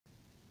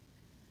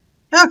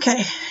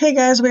Okay, hey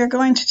guys, we are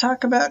going to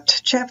talk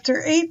about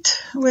Chapter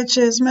 8, which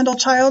is middle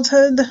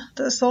childhood,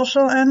 the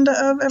social end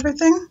of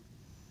everything.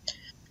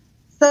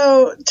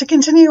 So, to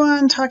continue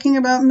on talking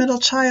about middle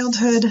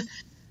childhood,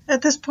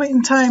 at this point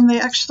in time, they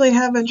actually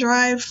have a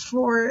drive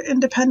for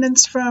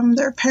independence from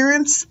their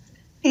parents,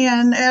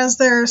 and as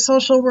their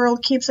social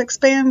world keeps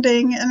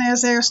expanding, and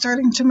as they are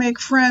starting to make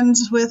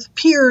friends with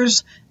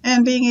peers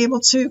and being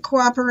able to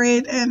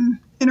cooperate and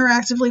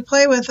interactively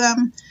play with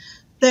them,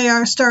 they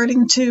are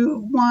starting to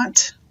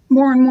want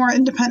more and more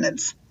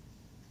independence.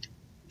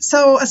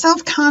 So a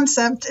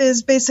self-concept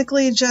is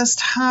basically just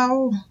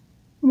how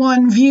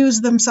one views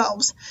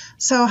themselves,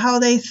 so how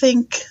they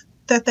think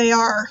that they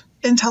are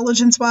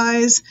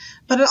intelligence-wise,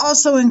 but it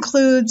also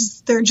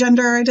includes their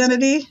gender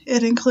identity.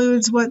 It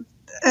includes what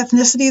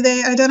ethnicity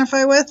they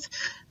identify with,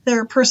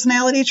 their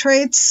personality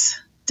traits,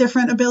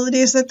 different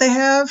abilities that they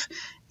have,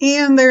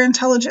 and their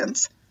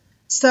intelligence.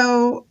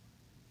 So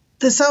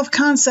the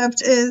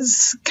self-concept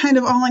is kind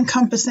of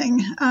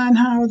all-encompassing on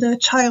how the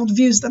child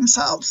views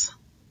themselves.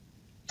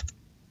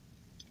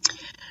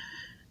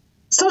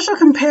 Social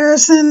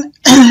comparison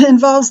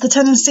involves the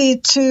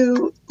tendency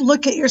to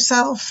look at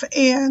yourself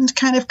and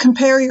kind of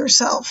compare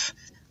yourself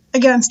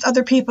against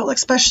other people,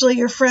 especially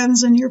your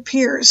friends and your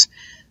peers.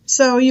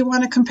 So you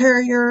want to compare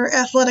your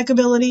athletic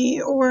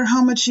ability or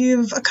how much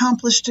you've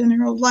accomplished in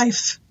your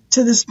life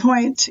to this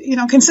point. You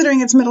know, considering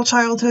it's middle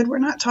childhood, we're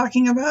not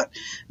talking about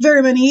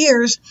very many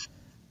years,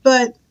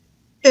 but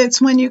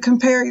it's when you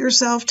compare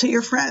yourself to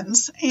your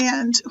friends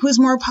and who's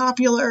more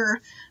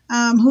popular,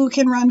 who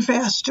can run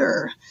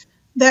faster,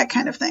 that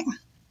kind of thing.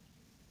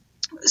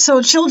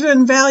 So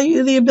children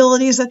value the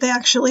abilities that they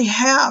actually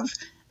have,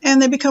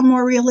 and they become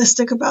more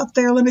realistic about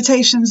their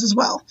limitations as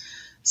well.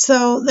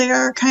 So they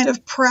are kind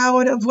of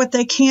proud of what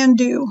they can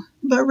do,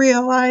 but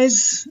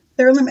realize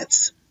their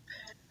limits.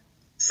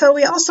 So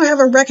we also have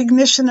a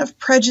recognition of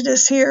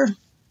prejudice here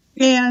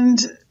and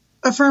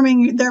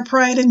affirming their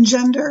pride in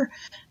gender,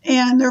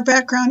 and their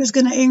background is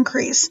going to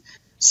increase.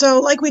 So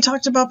like we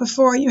talked about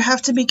before, you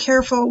have to be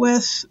careful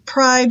with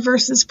pride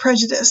versus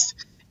prejudice.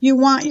 You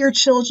want your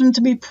children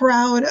to be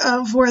proud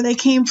of where they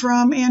came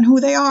from and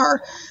who they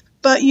are,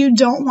 but you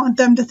don't want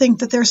them to think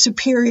that they're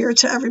superior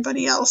to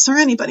everybody else or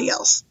anybody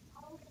else.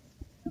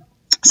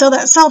 So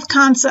that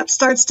self-concept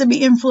starts to be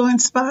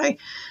influenced by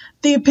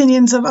the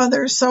opinions of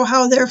others, so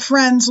how their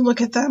friends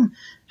look at them,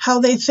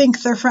 how they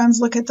think their friends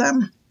look at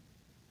them.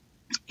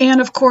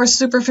 And of course,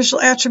 superficial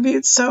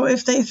attributes. So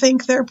if they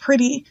think they're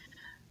pretty,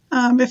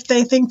 if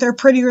they think they're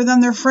prettier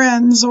than their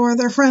friends, or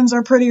their friends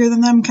are prettier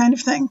than them, kind of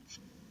thing.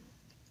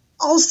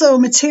 Also,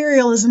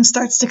 materialism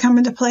starts to come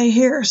into play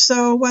here.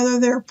 So whether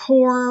they're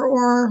poor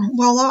or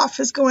well off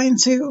is going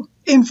to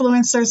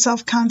influence their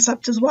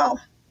self-concept as well.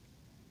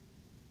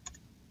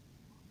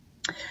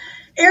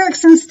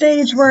 Erickson's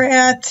stage we're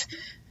at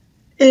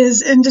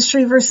is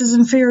industry versus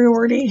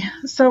inferiority.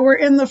 So we're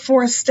in the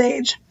fourth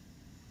stage.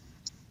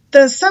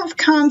 The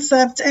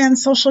self-concept and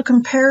social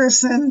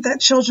comparison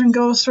that children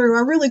go through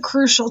are really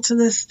crucial to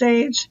this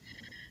stage.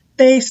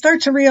 They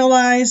start to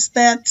realize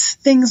that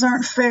things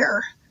aren't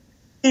fair,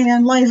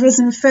 and life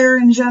isn't fair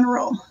in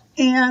general,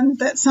 and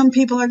that some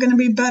people are going to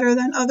be better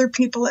than other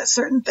people at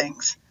certain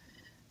things.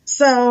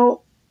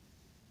 So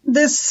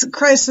this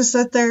crisis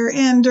that they're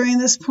in during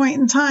this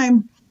point in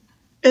time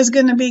is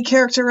going to be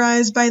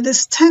characterized by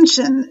this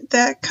tension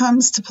that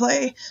comes to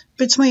play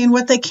between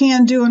what they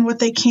can do and what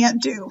they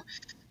can't do.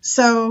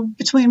 So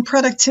between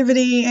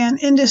productivity and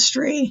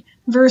industry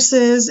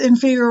versus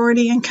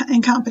inferiority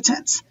and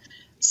competence.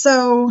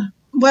 So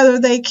whether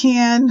they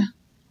can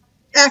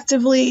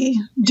actively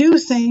do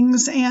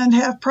things and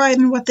have pride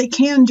in what they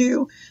can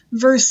do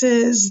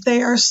versus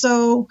they are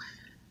so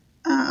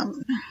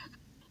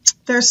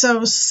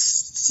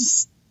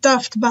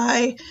stuffed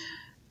by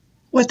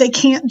what they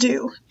can't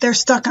do. They're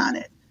stuck on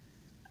it.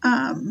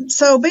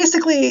 So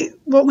basically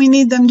what we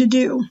need them to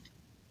do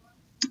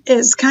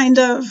is kind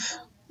of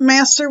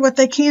master what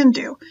they can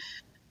do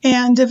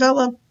and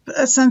develop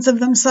a sense of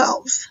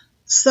themselves.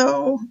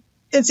 So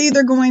it's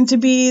either going to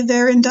be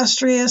they're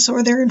industrious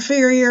or they're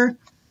inferior,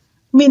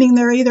 meaning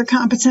they're either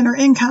competent or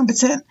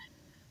incompetent.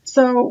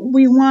 So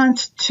we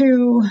want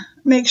to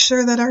make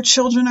sure that our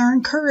children are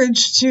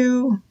encouraged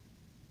to,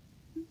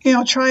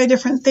 try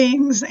different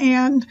things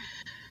and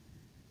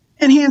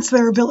enhance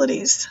their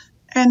abilities,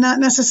 and not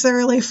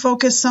necessarily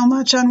focus so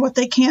much on what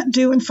they can't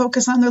do and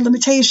focus on their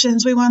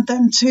limitations. We want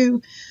them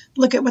to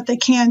look at what they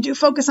can do,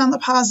 focus on the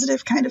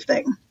positive kind of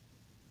thing.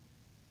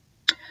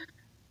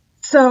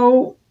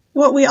 So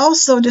what we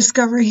also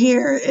discover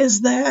here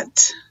is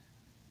that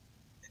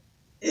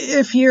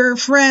if you're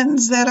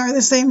friends that are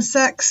the same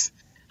sex,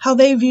 how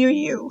they view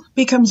you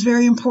becomes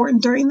very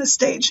important during this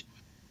stage.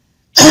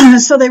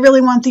 So they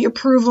really want the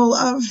approval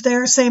of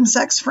their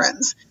same-sex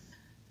friends.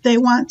 They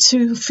want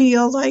to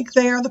feel like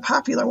they are the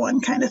popular one,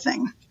 kind of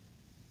thing.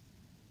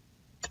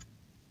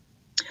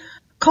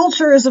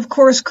 Culture is, of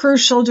course,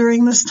 crucial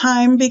during this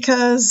time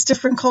because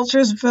different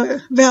cultures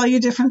value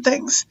different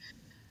things.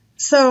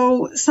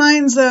 So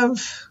signs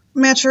of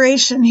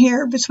maturation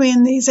here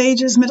between these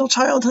ages, middle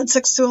childhood,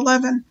 6 to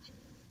 11,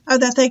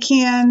 that they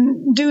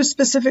can do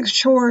specific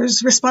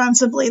chores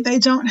responsibly. They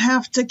don't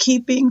have to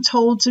keep being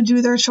told to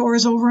do their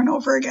chores over and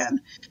over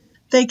again.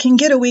 They can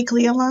get a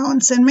weekly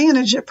allowance and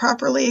manage it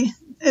properly.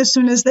 As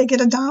soon as they get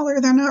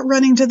 $1, they're not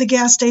running to the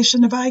gas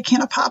station to buy a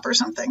can of pop or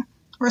something,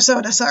 or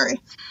soda, sorry.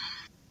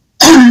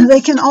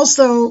 They can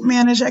also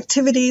manage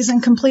activities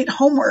and complete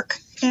homework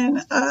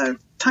in a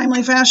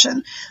timely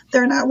fashion.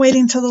 They're not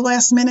waiting till the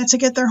last minute to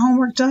get their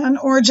homework done,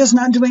 or just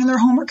not doing their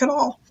homework at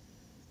all.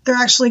 They're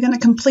actually going to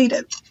complete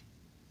it.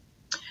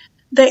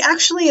 They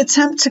actually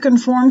attempt to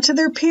conform to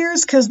their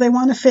peers because they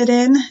want to fit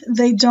in.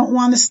 They don't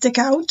want to stick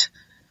out.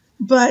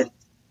 But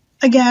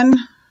again,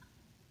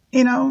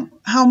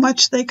 how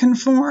much they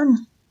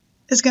conform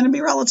is going to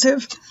be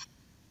relative.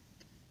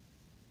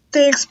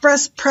 They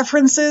express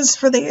preferences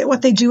for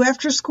what they do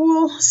after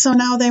school. So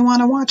now they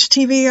want to watch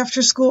TV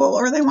after school,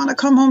 or they want to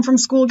come home from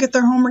school, get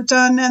their homework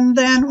done, and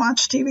then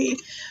watch TV.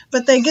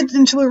 But they get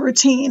into a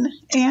routine,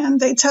 and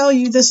they tell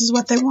you this is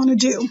what they want to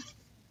do.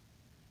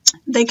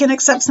 They can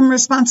accept some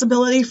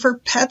responsibility for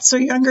pets or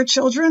younger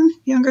children,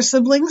 younger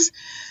siblings,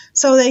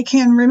 so they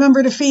can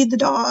remember to feed the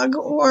dog,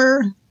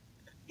 or,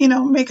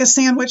 make a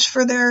sandwich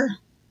for their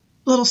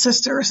little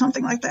sister or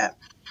something like that.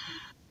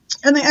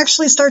 And they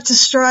actually start to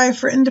strive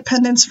for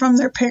independence from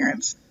their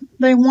parents.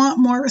 They want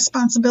more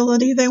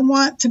responsibility. They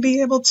want to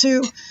be able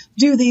to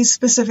do these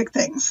specific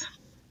things.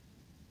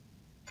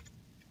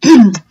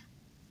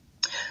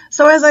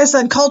 So as I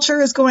said, culture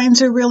is going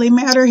to really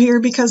matter here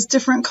because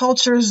different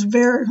cultures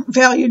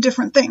value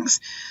different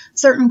things.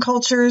 Certain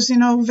cultures,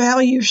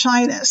 value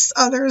shyness.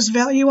 Others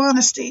value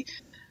honesty.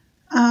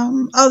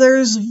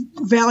 Others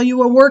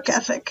value a work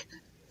ethic.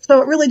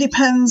 So it really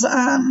depends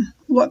on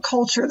what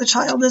culture the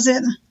child is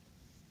in.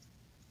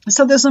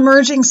 So this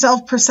emerging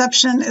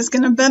self-perception is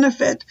going to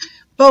benefit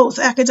both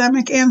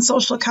academic and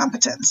social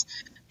competence,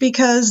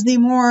 because the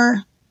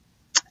more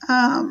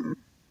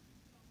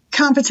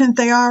competent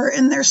they are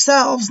in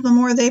themselves, the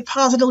more they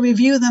positively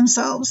view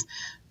themselves,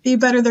 the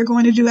better they're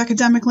going to do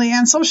academically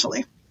and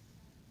socially.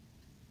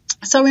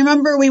 So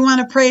remember, we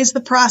want to praise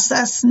the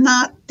process,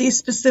 not these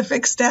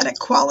specific static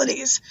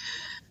qualities.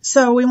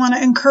 So we want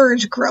to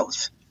encourage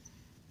growth.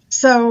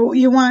 So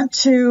you want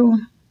to,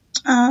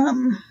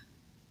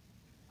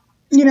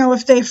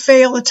 if they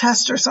fail a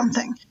test or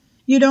something,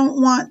 you don't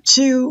want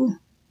to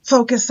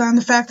focus on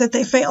the fact that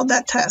they failed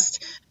that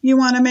test. You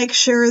want to make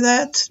sure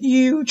that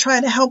you try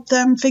to help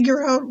them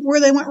figure out where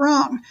they went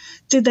wrong.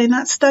 Did they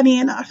not study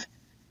enough?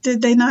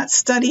 Did they not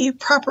study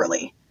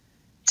properly?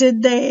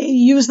 Did they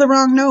use the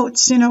wrong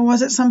notes?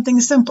 Was it something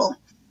simple?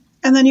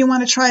 And then you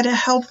want to try to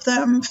help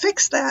them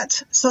fix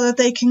that so that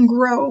they can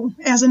grow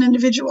as an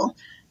individual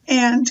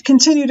and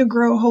continue to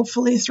grow,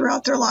 hopefully,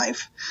 throughout their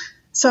life.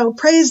 So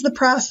praise the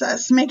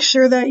process. Make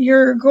sure that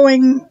you're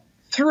going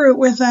through it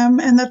with them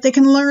and that they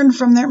can learn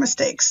from their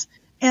mistakes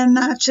and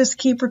not just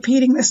keep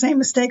repeating the same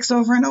mistakes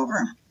over and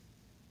over.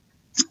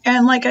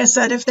 And like I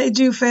said, if they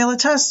do fail a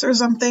test or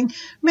something,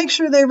 make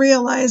sure they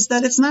realize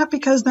that it's not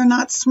because they're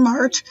not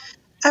smart.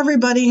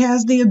 Everybody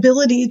has the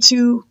ability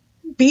to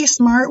be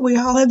smart. We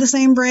all have the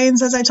same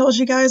brains, as I told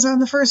you guys on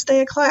the first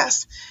day of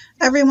class.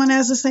 Everyone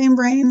has the same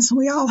brains.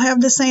 We all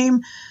have the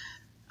same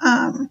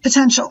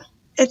potential.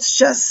 It's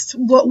just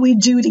what we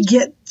do to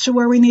get to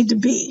where we need to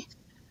be.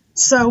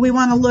 So we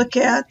want to look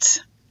at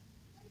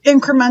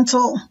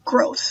incremental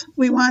growth.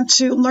 We want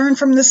to learn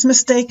from this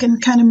mistake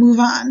and kind of move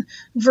on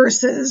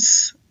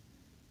versus,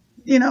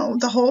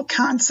 the whole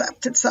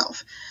concept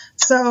itself.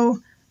 So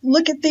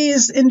look at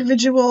these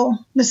individual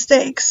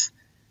mistakes.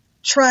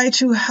 Try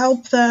to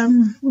help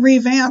them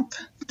revamp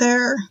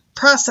their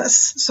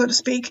process, so to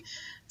speak,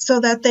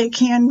 so that they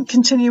can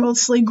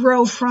continuously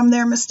grow from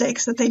their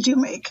mistakes that they do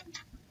make.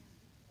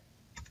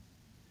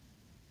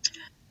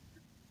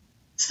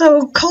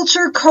 So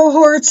culture,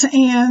 cohorts,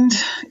 and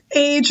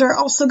age are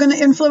also going to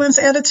influence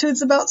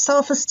attitudes about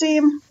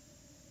self-esteem.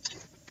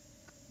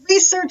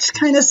 Research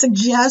kind of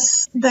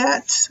suggests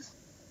that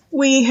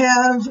we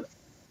have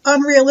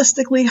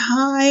unrealistically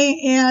high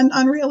and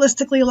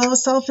unrealistically low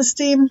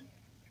self-esteem.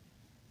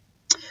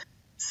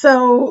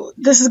 So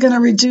this is going to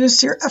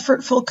reduce your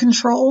effortful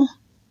control.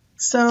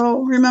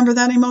 So remember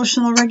that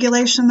emotional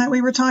regulation that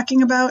we were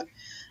talking about.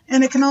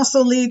 And it can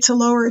also lead to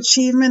lower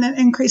achievement and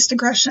increased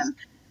aggression.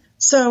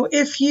 So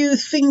if you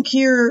think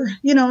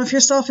if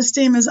your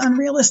self-esteem is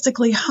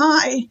unrealistically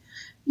high,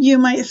 you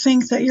might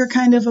think that you're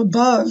kind of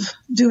above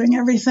doing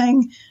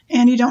everything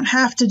and you don't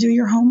have to do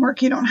your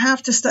homework. You don't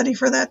have to study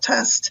for that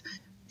test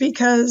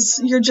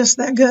because you're just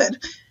that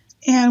good.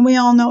 And we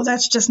all know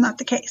that's just not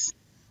the case.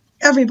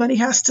 Everybody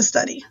has to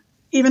study.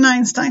 Even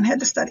Einstein had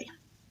to study.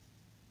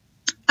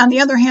 On the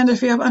other hand,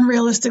 if you have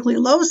unrealistically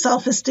low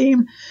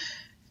self-esteem,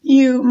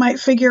 you might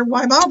figure,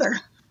 why bother?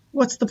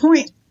 What's the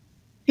point?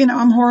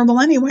 I'm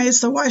horrible anyway,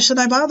 so why should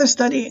I bother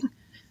studying?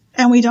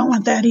 And we don't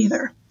want that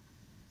either.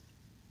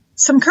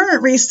 Some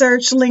current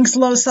research links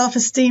low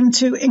self-esteem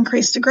to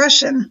increased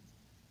aggression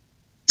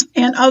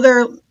and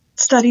other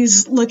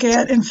studies look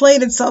at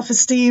inflated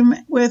self-esteem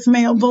with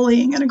male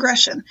bullying and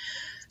aggression.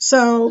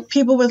 So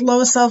people with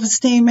low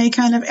self-esteem may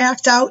kind of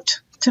act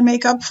out to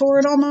make up for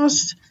it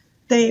almost.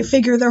 They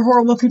figure they're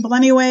horrible people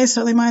anyway,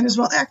 so they might as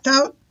well act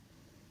out.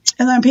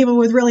 And then people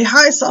with really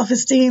high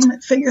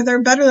self-esteem figure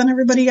they're better than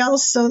everybody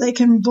else, so they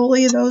can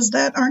bully those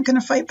that aren't going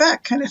to fight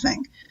back, kind of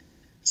thing.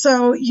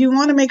 So you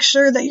want to make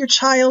sure that your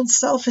child's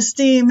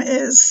self-esteem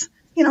is,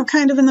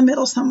 kind of in the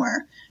middle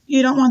somewhere.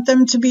 You don't want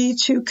them to be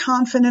too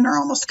confident or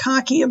almost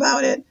cocky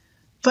about it,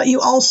 but you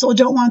also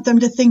don't want them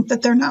to think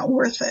that they're not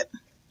worth it.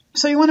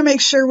 So you want to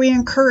make sure we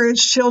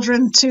encourage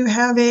children to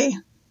have a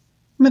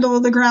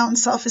middle-of-the-ground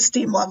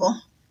self-esteem level.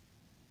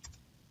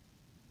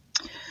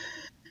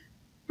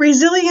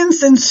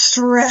 Resilience and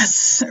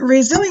stress.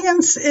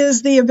 Resilience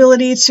is the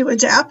ability to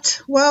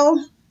adapt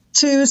well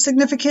to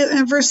significant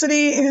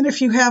adversity, and if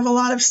you have a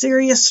lot of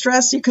serious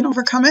stress, you can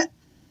overcome it.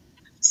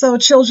 So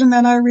children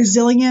that are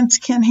resilient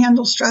can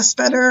handle stress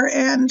better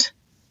and,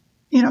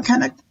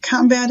 kind of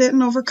combat it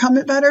and overcome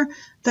it better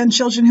than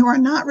children who are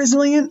not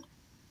resilient.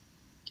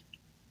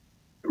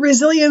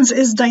 Resilience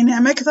is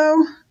dynamic,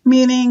 though,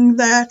 meaning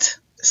that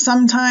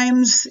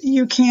sometimes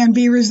you can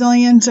be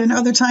resilient and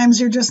other times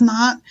you're just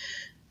not.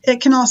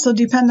 It can also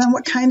depend on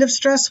what kind of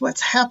stress,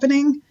 what's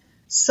happening.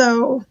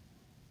 So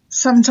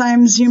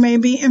sometimes you may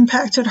be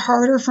impacted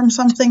harder from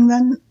something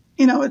than,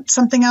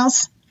 something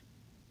else.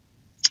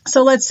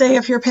 So let's say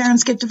if your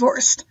parents get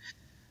divorced,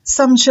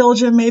 some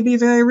children may be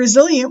very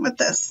resilient with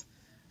this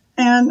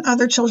and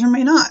other children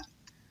may not.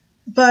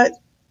 But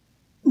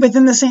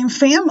within the same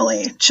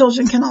family,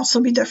 children can also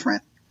be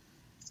different.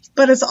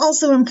 But it's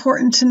also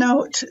important to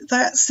note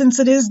that since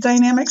it is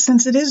dynamic,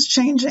 since it is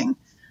changing,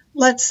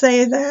 let's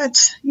say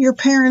that your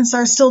parents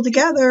are still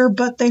together,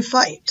 but they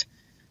fight.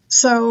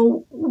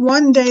 So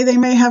one day they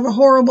may have a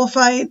horrible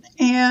fight,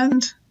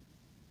 and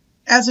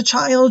as a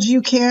child,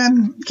 you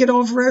can get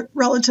over it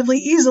relatively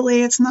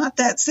easily. It's not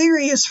that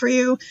serious for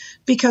you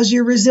because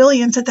you're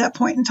resilient at that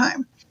point in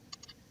time.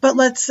 But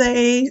let's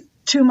say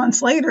 2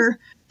 months later,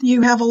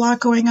 you have a lot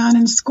going on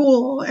in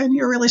school and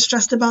you're really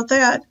stressed about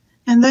that,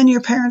 and then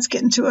your parents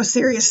get into a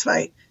serious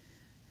fight.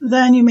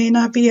 Then you may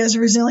not be as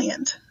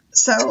resilient.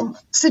 So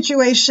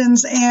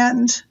situations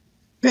and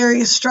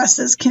various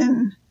stresses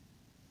can,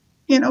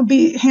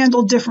 be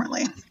handled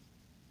differently.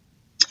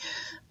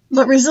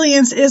 But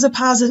resilience is a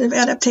positive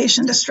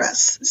adaptation to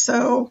stress.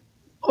 So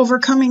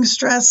overcoming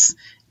stress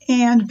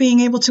and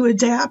being able to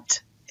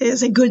adapt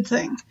is a good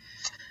thing.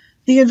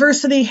 The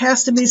adversity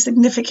has to be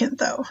significant,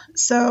 though.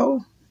 So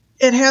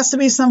it has to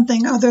be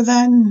something other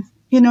than,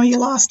 you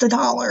lost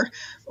 $1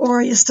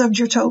 or you stubbed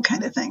your toe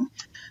kind of thing.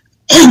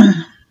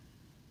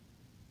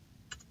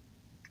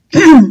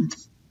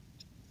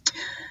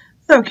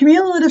 So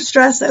cumulative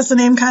stress, as the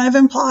name kind of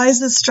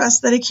implies, is stress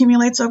that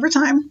accumulates over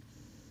time.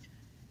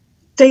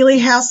 Daily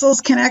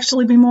hassles can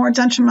actually be more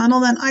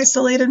detrimental than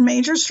isolated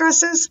major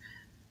stresses.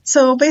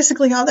 So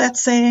basically how that's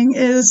saying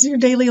is your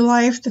daily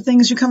life, the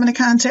things you come into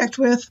contact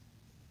with,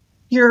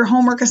 your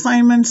homework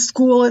assignments,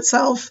 school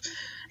itself,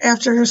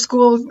 after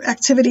school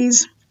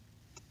activities,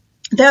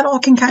 that all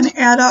can kind of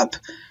add up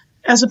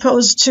as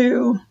opposed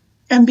to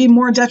and be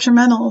more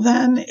detrimental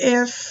than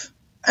if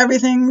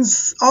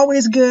everything's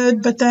always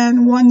good, but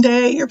then one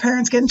day your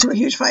parents get into a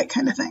huge fight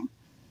kind of thing.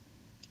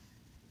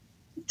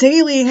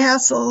 Daily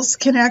hassles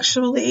can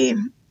actually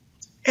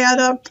add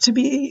up to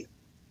be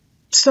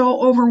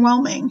so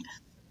overwhelming.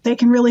 They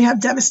can really have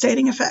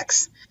devastating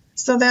effects.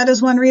 So that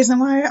is one reason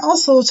why I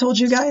also told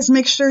you guys,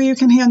 make sure you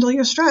can handle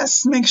your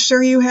stress. Make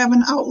sure you have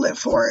an outlet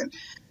for it.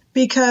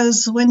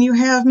 Because when you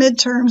have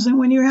midterms and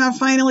when you have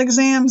final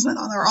exams and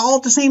they're all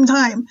at the same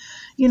time,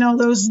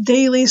 those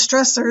daily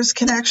stressors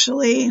can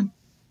actually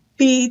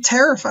be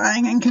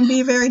terrifying and can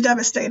be very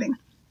devastating.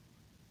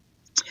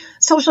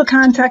 Social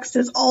context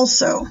is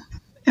also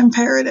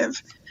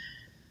imperative.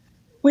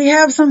 We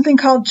have something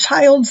called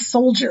child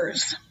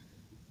soldiers,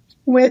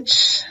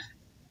 which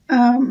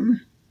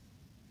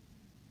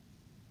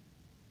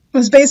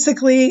was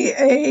basically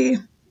a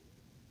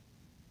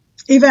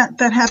event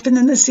that happened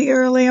in the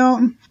Sierra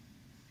Leone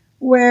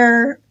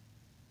where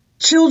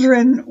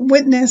children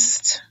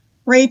witnessed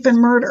rape and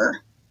murder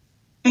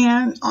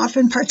and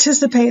often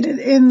participated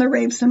in the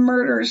rapes and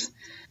murders.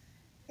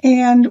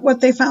 And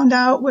what they found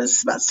out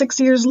was about 6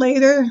 years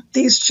later,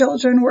 these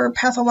children were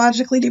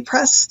pathologically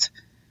depressed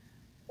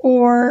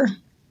or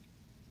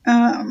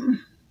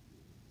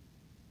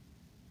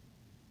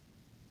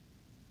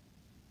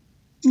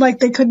like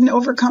they couldn't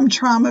overcome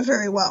trauma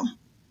very well.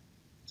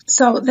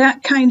 So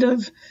that kind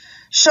of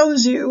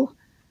shows you,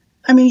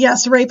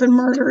 yes, rape and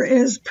murder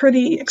is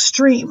pretty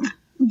extreme,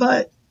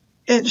 but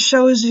it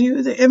shows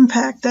you the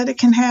impact that it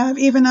can have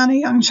even on a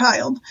young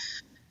child.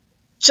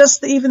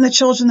 Even the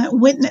children that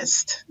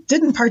witnessed,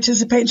 didn't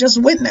participate,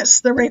 just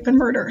witnessed the rape and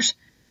murders,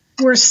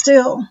 were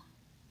still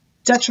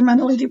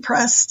detrimentally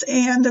depressed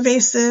and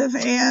evasive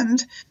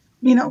and,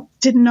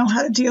 didn't know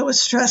how to deal with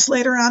stress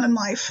later on in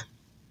life.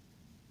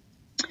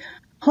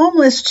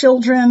 Homeless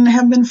children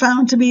have been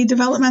found to be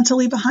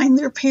developmentally behind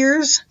their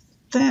peers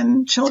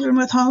than children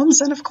with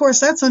homes. And of course,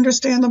 that's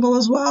understandable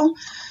as well.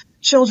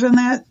 Children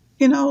that,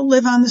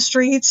 live on the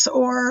streets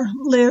or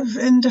live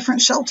in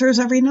different shelters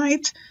every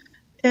night,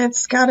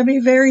 it's got to be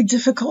very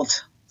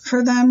difficult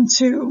for them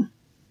to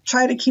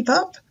try to keep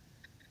up.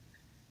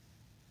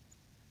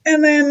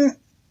 And then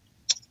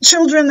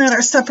children that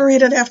are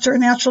separated after a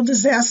natural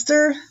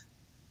disaster,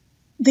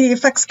 the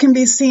effects can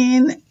be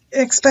seen,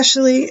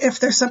 especially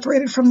if they're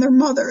separated from their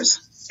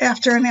mothers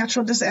after a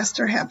natural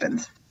disaster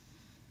happens.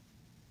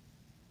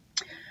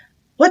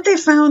 What they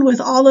found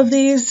with all of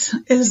these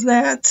is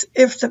that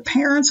if the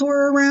parents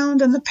were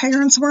around and the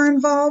parents were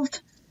involved,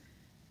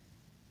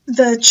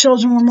 the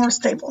children were more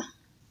stable.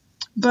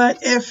 But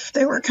if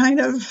they were kind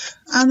of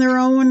on their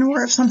own,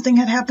 or if something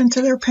had happened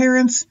to their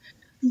parents,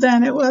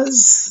 then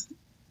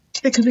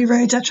it could be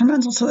very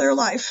detrimental to their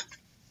life.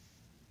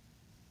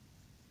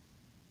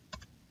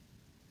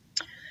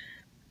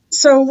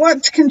 So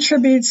what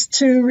contributes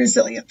to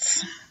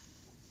resilience?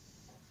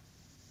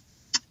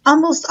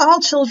 Almost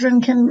all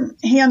children can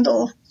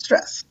handle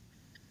stress,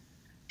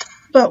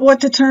 but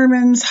what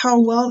determines how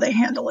well they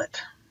handle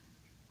it?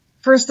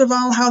 First of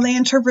all, how they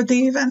interpret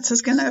the events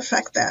is going to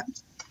affect that.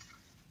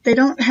 They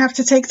don't have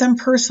to take them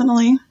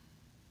personally.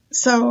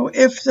 So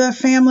if the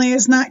family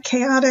is not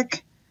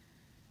chaotic,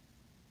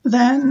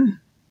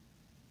 then,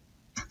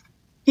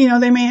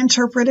 they may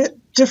interpret it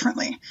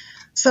differently.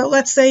 So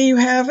let's say you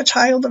have a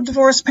child of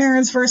divorced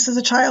parents versus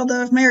a child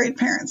of married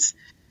parents.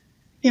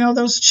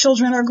 Those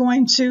children are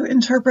going to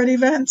interpret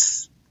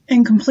events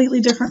in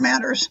completely different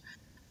matters.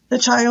 The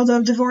child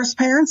of divorced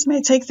parents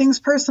may take things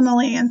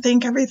personally and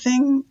think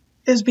everything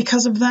is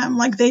because of them,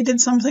 like they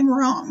did something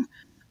wrong,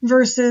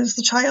 versus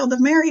the child of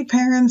married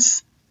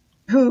parents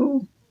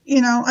who,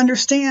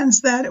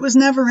 understands that it was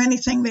never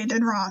anything they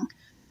did wrong.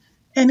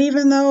 And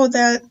even though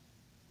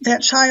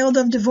that child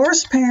of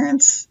divorced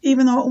parents,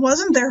 even though it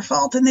wasn't their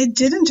fault and they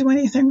didn't do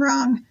anything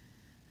wrong,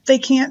 they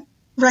can't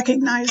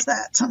recognize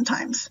that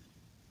sometimes.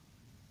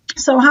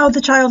 So how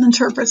the child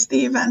interprets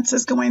the events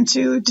is going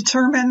to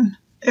determine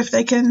if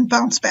they can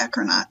bounce back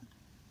or not.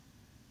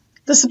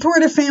 The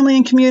support of family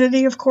and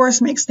community, of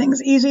course, makes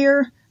things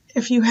easier.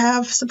 If you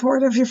have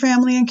support of your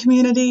family and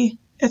community,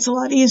 it's a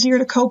lot easier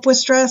to cope with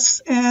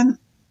stress and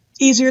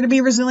easier to be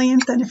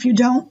resilient than if you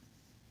don't.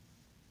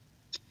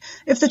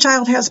 If the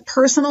child has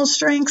personal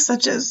strengths,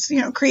 such as,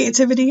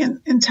 creativity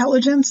and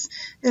intelligence,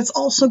 it's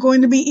also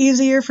going to be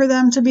easier for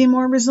them to be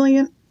more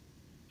resilient.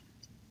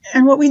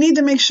 And what we need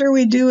to make sure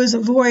we do is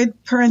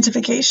avoid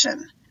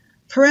parentification.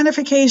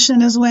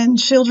 Parentification is when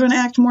children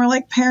act more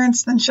like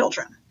parents than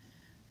children.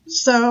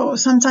 So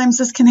sometimes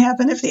this can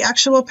happen if the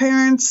actual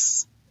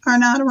parents are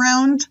not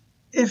around,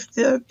 if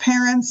the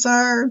parents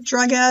are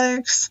drug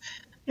addicts,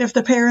 if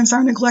the parents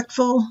are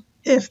neglectful,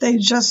 if they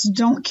just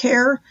don't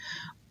care.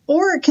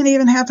 Or it can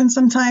even happen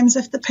sometimes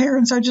if the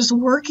parents are just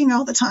working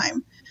all the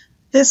time.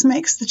 This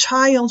makes the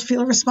child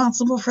feel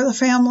responsible for the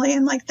family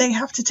and like they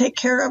have to take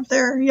care of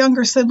their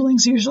younger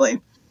siblings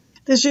usually.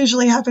 This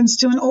usually happens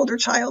to an older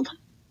child.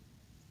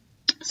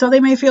 So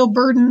they may feel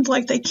burdened,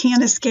 like they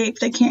can't escape,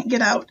 they can't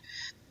get out.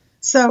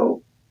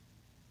 So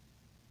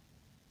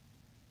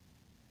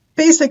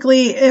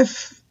basically,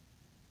 if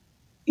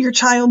your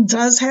child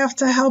does have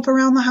to help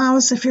around the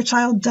house, if your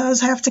child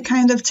does have to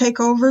kind of take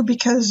over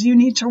because you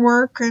need to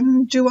work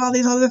and do all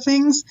these other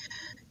things,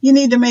 you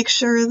need to make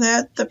sure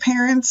that the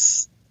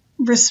parents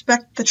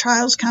respect the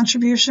child's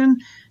contribution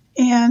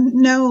and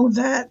know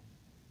that,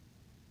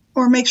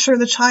 or make sure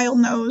the child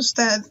knows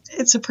that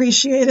it's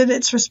appreciated,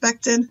 it's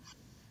respected,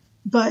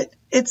 but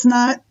it's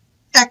not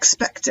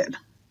expected.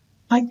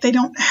 Like they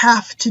don't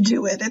have to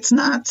do it. It's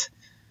not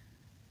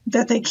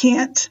that they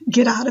can't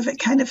get out of it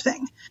kind of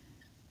thing.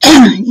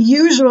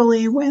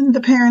 Usually when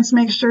the parents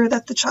make sure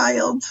that the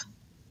child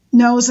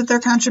knows that their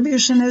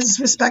contribution is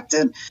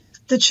respected,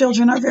 the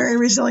children are very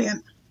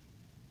resilient.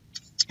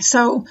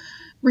 So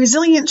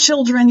resilient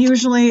children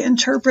usually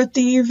interpret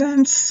the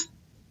events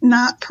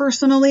not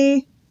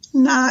personally,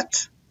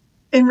 not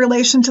in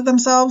relation to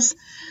themselves.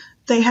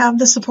 They have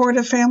the support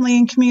of family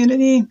and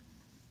community.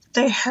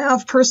 They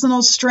have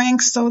personal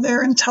strengths, so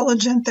they're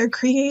intelligent, they're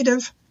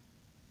creative,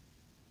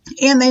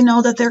 and they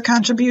know that their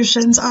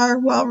contributions are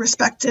well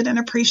respected and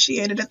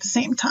appreciated at the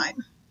same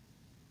time.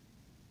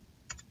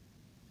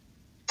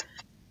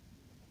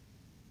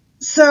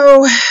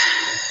 So,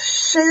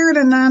 shared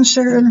and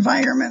non-shared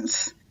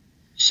environments.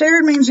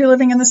 Shared means you're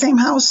living in the same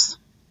house.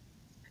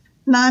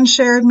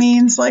 Non-shared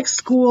means like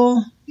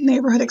school,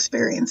 neighborhood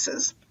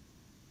experiences.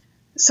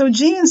 So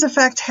genes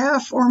affect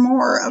half or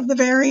more of the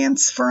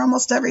variance for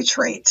almost every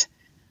trait.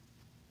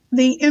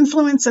 The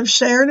influence of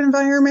shared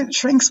environment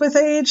shrinks with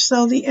age,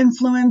 so the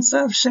influence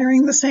of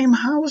sharing the same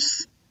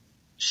house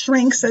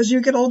shrinks as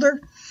you get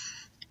older,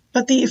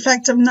 but the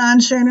effect of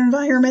non-shared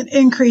environment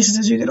increases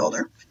as you get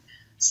older.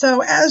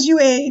 So as you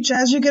age,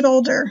 as you get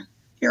older,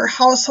 your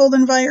household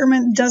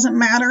environment doesn't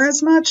matter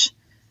as much,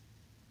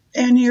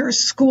 and your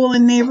school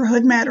and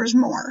neighborhood matters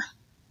more.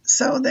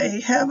 So they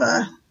have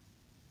a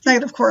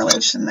negative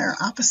correlation, they're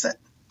opposite.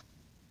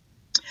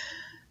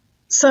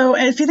 So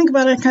if you think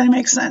about it, it kind of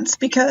makes sense,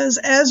 because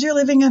as you're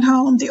living at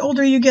home, the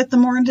older you get, the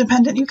more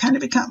independent you kind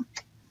of become.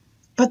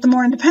 But the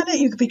more independent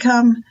you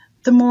become,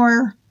 the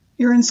more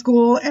you're in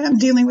school and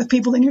dealing with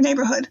people in your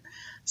neighborhood.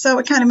 So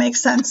it kind of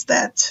makes sense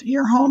that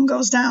your home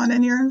goes down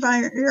and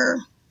your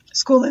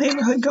school and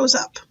neighborhood goes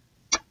up.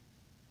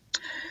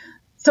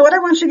 So what I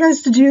want you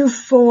guys to do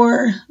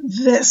for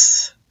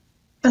this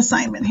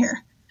assignment here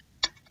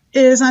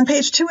is on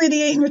page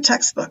 288 in your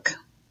textbook.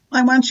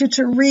 I want you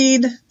to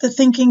read the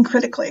thinking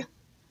critically.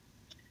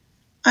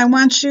 I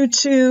want you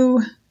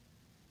to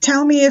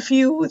tell me if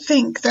you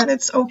think that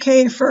it's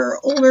okay for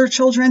older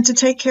children to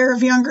take care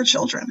of younger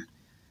children,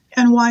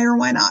 and why or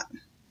why not.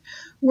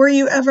 Were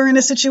you ever in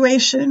a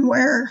situation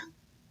where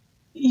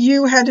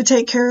you had to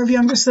take care of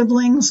younger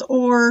siblings,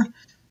 or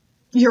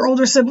your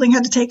older sibling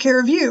had to take care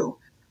of you?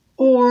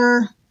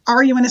 Or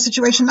are you in a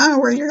situation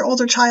now where your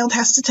older child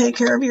has to take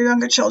care of your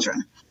younger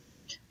children?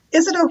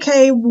 Is it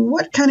okay?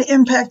 What kind of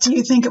impact do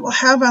you think it will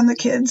have on the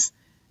kids?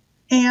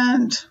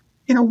 And,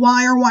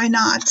 why or why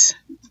not?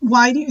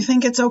 Why do you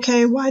think it's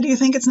okay? Why do you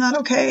think it's not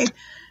okay?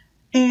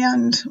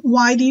 And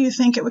why do you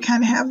think it would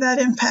kind of have that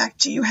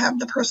impact? Do you have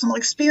the personal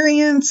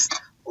experience,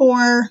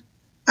 or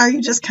are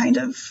you just kind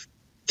of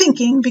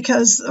thinking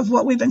because of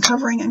what we've been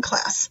covering in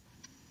class?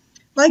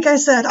 Like I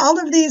said, all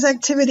of these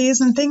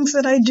activities and things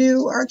that I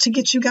do are to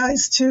get you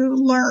guys to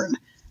learn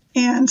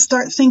and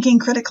start thinking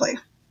critically.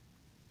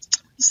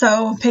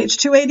 So page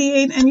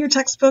 288 in your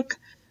textbook,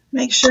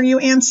 make sure you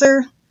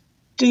answer,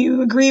 do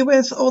you agree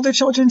with older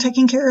children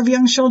taking care of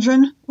young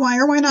children? Why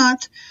or why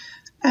not?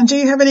 And do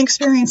you have any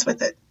experience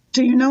with it?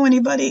 Do you know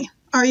anybody?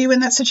 Are you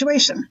in that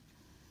situation?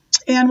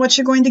 And what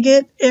you're going to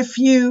get if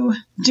you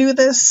do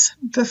this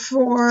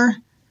before,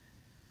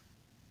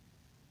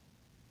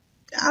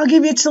 I'll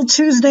give you till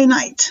Tuesday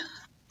night.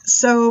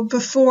 So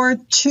before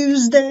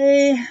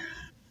Tuesday,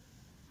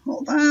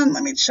 hold on,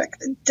 let me check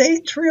the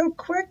date real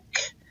quick.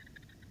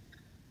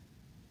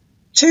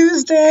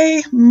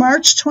 Tuesday,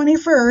 March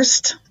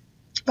 21st,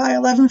 by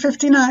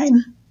 11:59,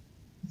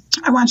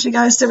 I want you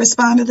guys to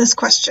respond to this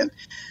question.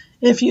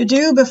 If you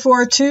do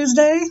before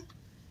Tuesday,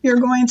 you're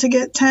going to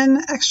get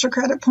 10 extra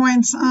credit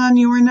points on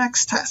your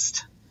next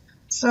test.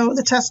 So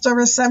the test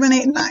over 7,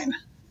 8, and 9.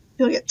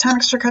 You'll get 10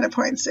 extra credit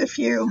points if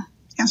you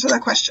answer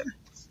that question.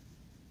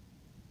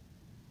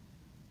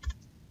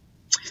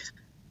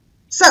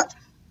 So,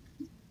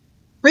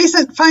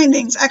 recent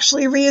findings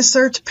actually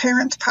reassert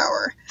parent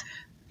power.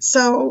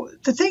 So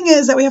the thing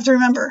is that we have to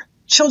remember,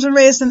 children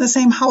raised in the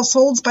same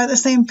households by the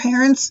same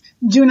parents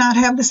do not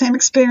have the same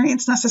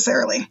experience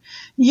necessarily.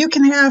 You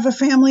can have a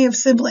family of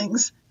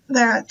siblings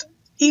that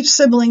each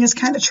sibling is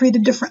kind of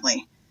treated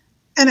differently,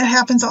 and it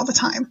happens all the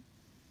time.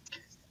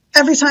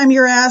 Every time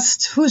you're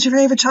asked, who's your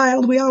favorite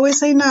child, we always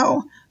say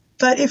no.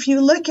 But if you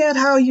look at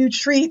how you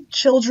treat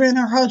children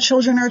or how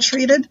children are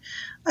treated,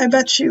 I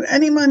bet you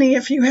any money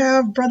if you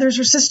have brothers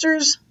or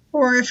sisters,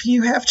 or if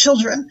you have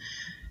children,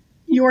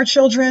 your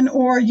children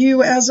or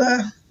you as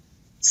a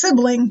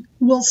sibling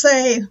will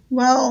say,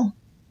 well,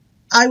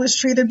 I was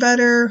treated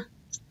better,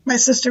 my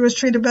sister was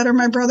treated better,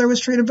 my brother was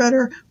treated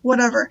better,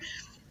 whatever.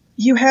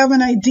 You have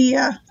an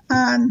idea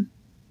on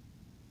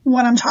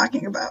what I'm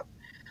talking about.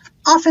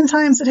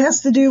 Oftentimes it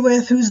has to do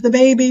with who's the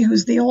baby,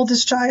 who's the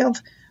oldest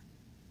child.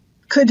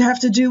 Could have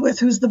to do with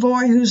who's the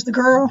boy, who's the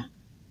girl.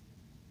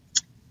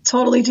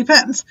 Totally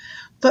depends.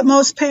 But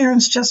most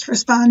parents just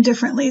respond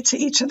differently to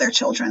each of their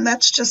children.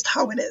 That's just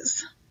how it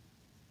is.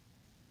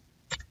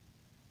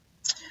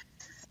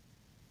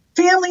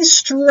 Family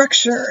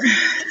structure.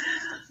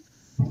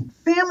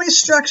 Family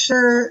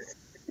structure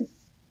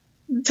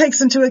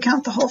takes into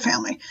account the whole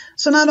family.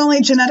 So not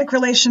only genetic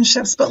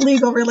relationships, but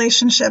legal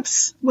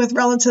relationships with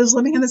relatives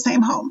living in the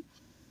same home.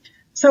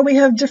 So we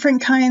have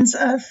different kinds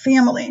of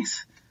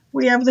families.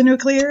 We have the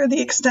nuclear,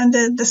 the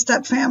extended, the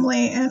step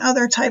family, and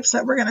other types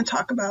that we're going to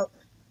talk about.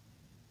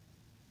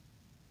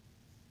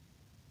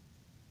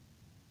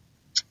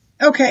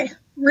 Okay,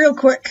 real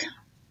quick.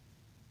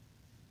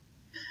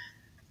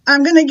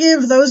 I'm going to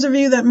give those of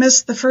you that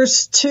missed the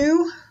first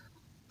two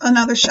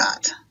another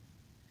shot.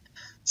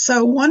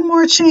 So one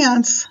more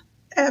chance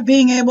at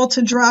being able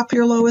to drop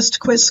your lowest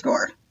quiz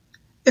score.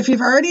 If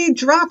you've already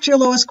dropped your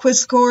lowest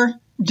quiz score,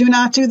 do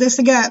not do this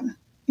again.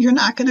 You're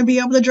not going to be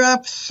able to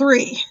drop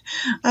 3.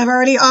 I've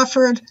already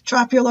offered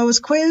drop your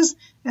lowest quiz,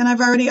 and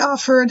I've already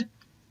offered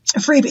a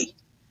freebie.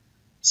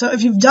 So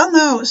if you've done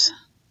those,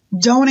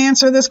 don't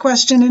answer this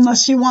question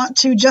unless you want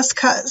to, just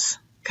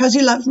because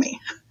you love me.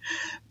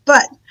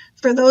 But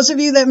for those of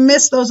you that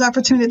missed those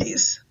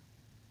opportunities,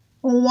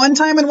 one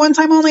time and one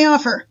time only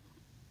offer.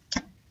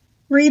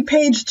 Read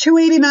page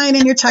 289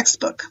 in your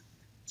textbook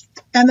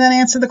and then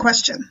answer the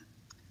question.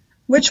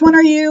 Which one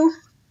are you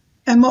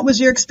and what was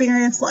your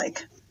experience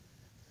like?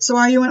 So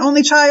are you an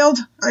only child?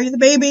 Are you the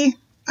baby?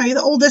 Are you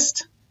the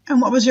oldest?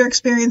 And what was your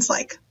experience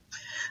like?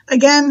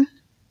 Again,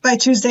 by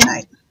Tuesday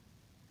night.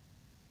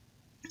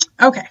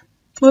 Okay,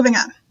 moving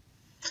on.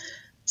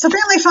 So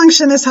family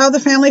function is how the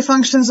family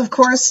functions, of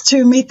course,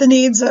 to meet the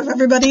needs of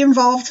everybody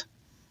involved.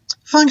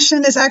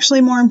 Function is actually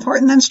more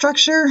important than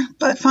structure,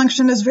 but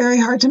function is very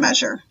hard to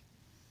measure.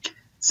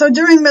 So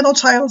during middle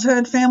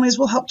childhood, families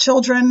will help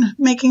children,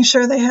 making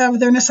sure they have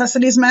their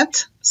necessities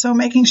met. So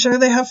making sure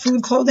they have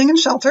food, clothing, and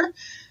shelter.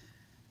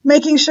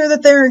 Making sure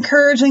that they're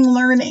encouraging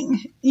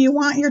learning. You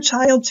want your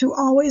child to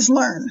always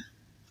learn.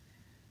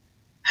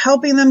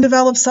 Helping them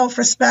develop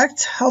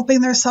self-respect,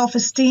 helping their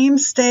self-esteem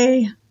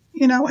stay,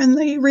 in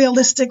the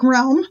realistic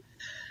realm.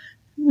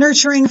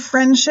 Nurturing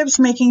friendships,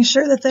 making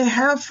sure that they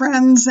have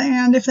friends,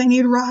 and if they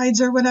need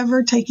rides or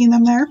whatever, taking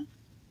them there.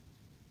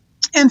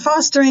 And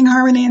fostering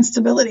harmony and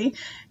stability.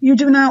 You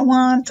do not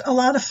want a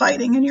lot of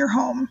fighting in your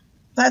home.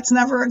 That's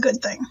never a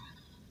good thing.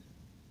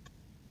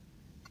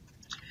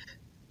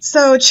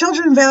 So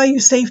children value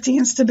safety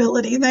and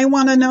stability. They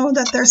want to know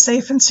that they're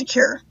safe and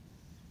secure.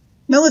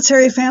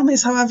 Military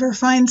families, however,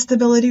 find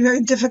stability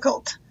very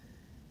difficult,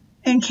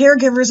 and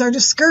caregivers are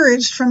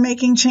discouraged from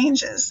making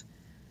changes.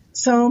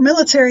 So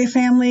military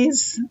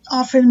families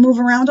often move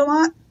around a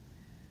lot.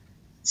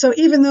 So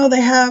even though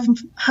they have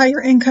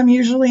higher income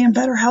usually and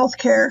better health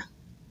care,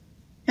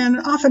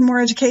 and often more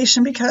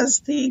education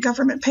because the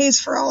government pays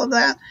for all of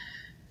that,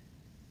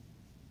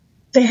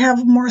 they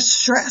have more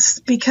stress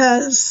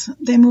because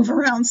they move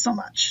around so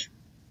much.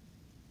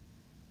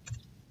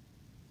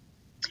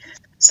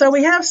 So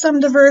we have some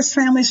diverse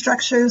family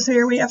structures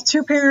here. We have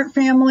two-parent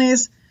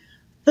families,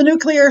 the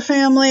nuclear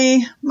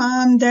family,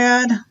 mom,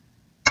 dad,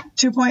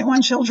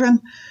 2.1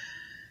 children.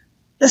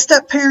 The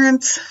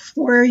step-parents,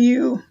 where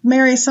you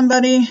marry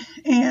somebody,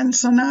 and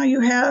so now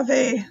you have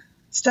a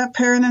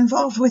step-parent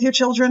involved with your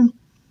children.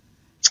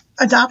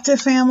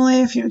 Adoptive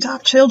family, if you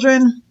adopt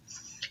children.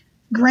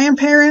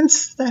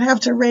 Grandparents that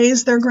have to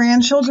raise their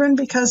grandchildren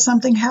because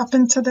something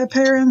happened to their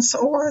parents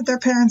or their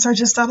parents are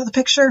just out of the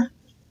picture.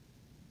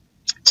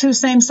 Two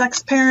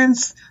same-sex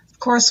parents, of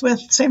course, with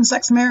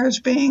same-sex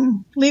marriage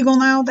being legal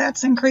now,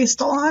 that's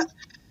increased a lot.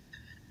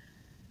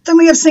 Then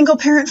we have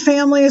single-parent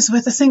families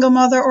with a single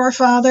mother or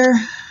father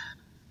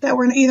that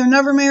were either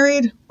never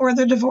married or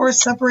they're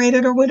divorced,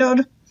 separated, or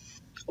widowed,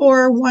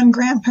 or one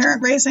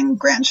grandparent raising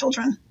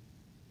grandchildren.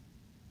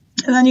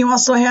 And then you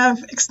also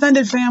have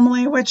extended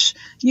family, which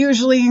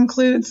usually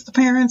includes the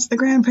parents, the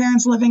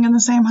grandparents living in the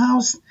same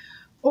house,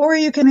 or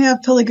you can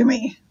have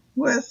polygamy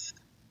with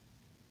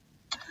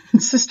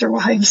sister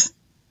wives.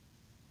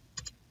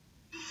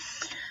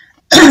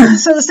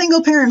 So the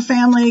single parent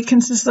family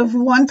consists of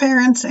one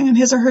parent and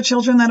his or her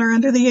children that are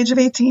under the age of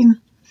 18.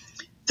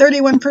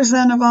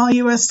 31% of all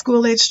U.S.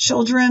 school-aged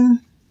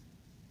children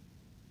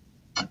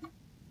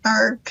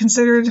are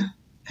considered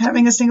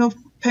having a single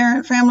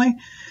parent family.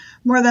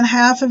 More than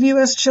half of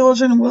U.S.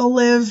 children will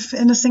live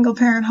in a single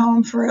parent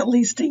home for at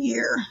least a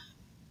year.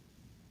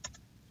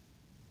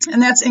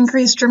 And that's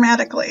increased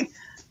dramatically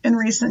in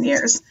recent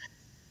years.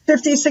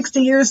 50,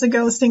 60 years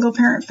ago,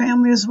 single-parent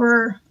families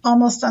were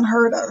almost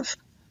unheard of,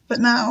 but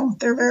now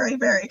they're very,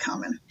 very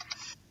common.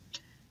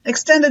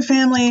 Extended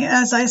family,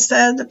 as I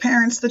said, the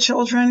parents, the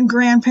children,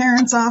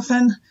 grandparents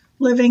often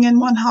living in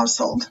one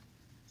household.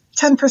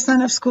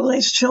 10% of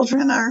school-aged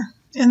children are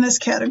in this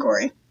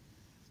category,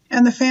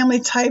 and the family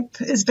type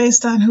is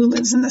based on who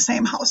lives in the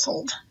same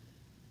household.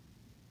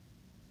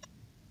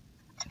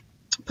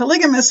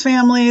 Polygamous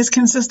families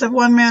consist of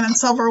one man and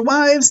several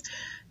wives,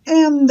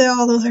 and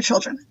all those are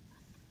children.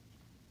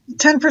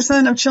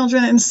 10% of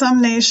children in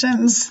some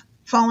nations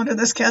fall under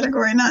this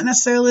category, not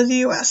necessarily the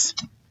U.S.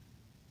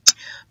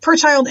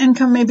 Per-child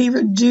income may be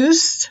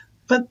reduced,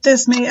 but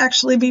this may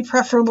actually be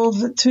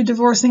preferable to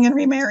divorcing and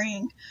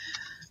remarrying.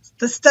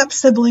 The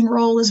step-sibling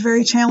role is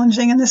very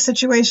challenging in this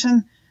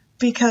situation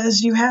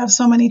because you have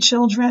so many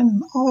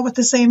children, all with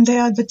the same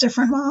dad but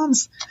different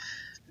moms.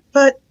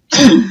 But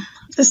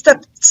the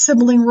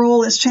step-sibling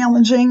role is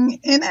challenging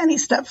in any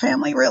step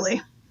family,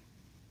 really.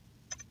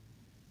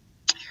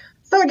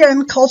 So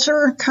again,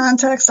 culture,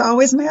 context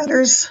always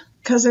matters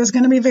because there's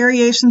going to be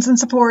variations in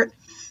support.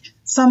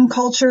 Some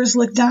cultures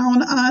look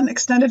down on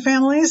extended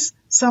families.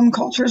 Some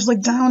cultures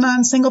look down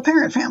on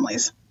single-parent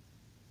families.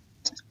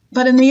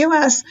 But in the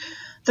U.S.,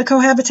 the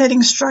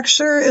cohabitating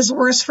structure is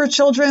worse for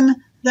children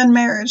than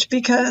marriage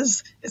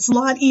because it's a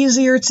lot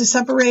easier to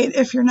separate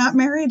if you're not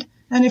married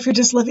and if you're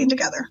just living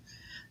together.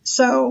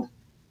 So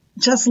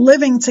just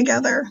living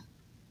together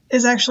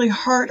is actually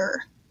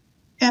harder.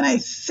 And I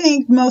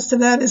think most of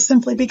that is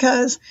simply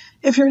because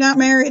if you're not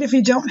married, if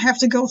you don't have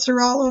to go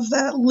through all of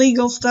that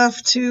legal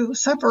stuff to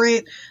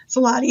separate, it's a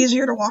lot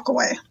easier to walk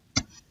away.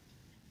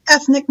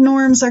 Ethnic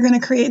norms are going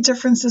to create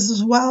differences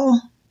as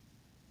well.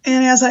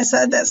 And as I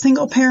said, that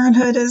single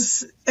parenthood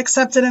is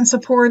accepted and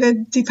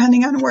supported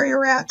depending on where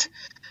you're at.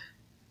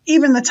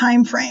 Even the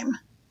time frame.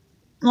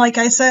 Like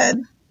I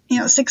said,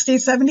 60,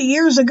 70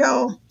 years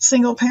ago,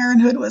 single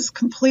parenthood was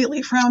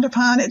completely frowned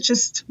upon. It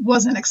just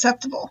wasn't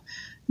acceptable.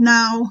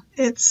 Now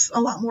it's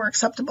a lot more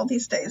acceptable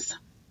these days.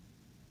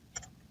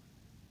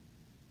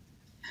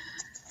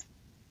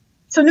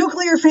 So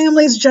nuclear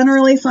families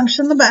generally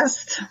function the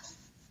best.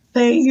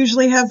 They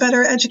usually have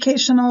better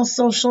educational,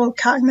 social,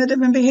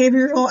 cognitive, and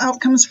behavioral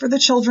outcomes for the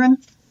children.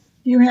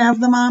 You have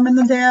the mom and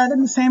the dad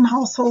in the same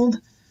household.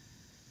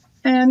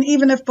 And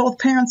even if both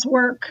parents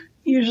work,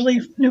 usually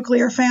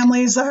nuclear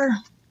families are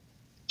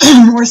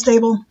more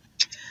stable.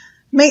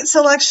 Mate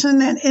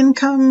selection and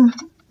income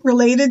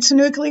related to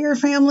nuclear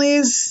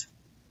families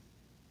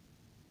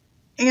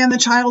and the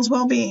child's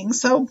well-being.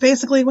 So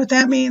basically what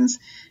that means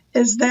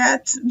is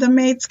that the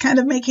mates kind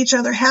of make each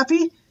other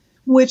happy,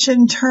 which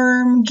in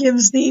turn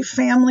gives the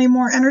family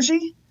more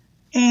energy,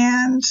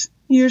 and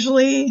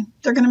usually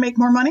they're going to make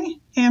more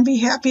money and be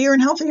happier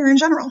and healthier in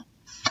general.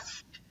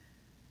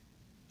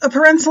 A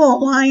parental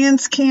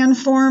alliance can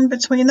form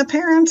between the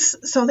parents,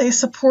 so they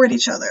support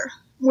each other,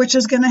 which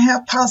is going to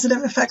have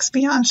positive effects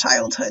beyond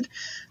childhood.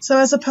 So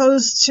as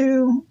opposed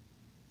to,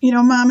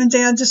 mom and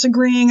dad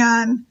disagreeing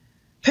on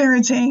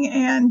parenting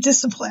and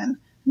discipline,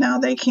 now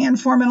they can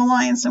form an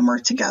alliance and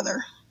work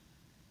together.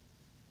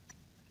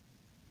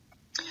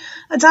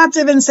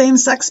 Adoptive and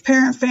same-sex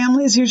parent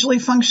families usually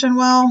function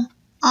well,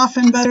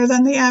 often better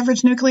than the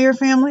average nuclear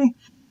family,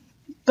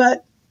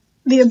 but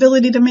the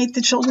ability to meet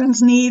the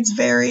children's needs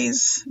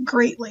varies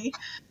greatly,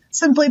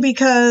 simply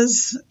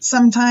because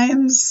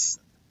sometimes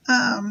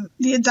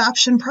the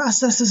adoption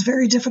process is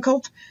very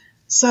difficult.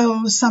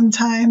 So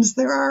sometimes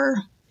there are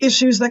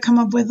issues that come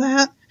up with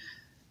that.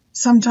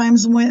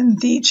 Sometimes when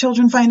the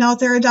children find out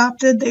they're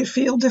adopted, they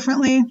feel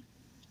differently.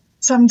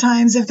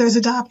 Sometimes if there's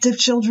adoptive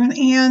children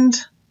and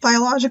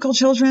biological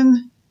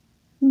children,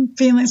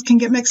 feelings can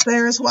get mixed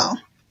there as well.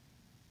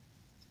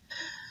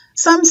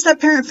 Some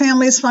step-parent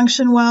families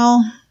function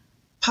well.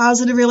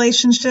 Positive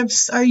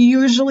relationships are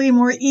usually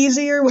more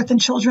easier when the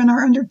children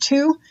are under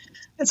 2.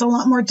 It's a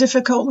lot more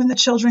difficult when the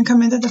children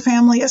come into the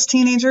family as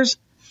teenagers.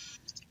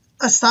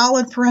 A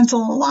solid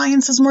parental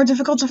alliance is more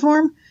difficult to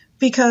form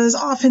because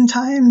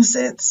oftentimes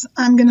it's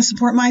I'm going to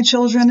support my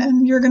children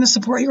and you're going to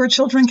support your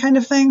children kind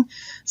of thing.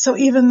 So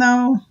even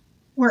though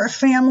we're a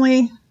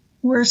family,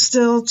 we're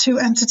still 2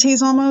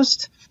 entities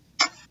almost.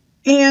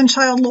 And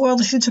child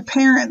loyalty to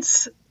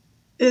parents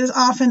is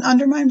often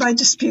undermined by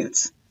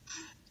disputes.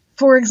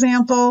 For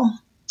example,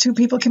 2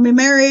 people can be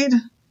married,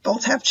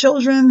 both have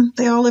children,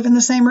 they all live in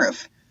the same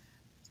roof.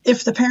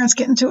 If the parents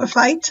get into a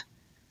fight,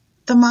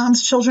 the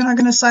mom's children are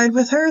going to side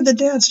with her, the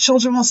dad's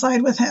children will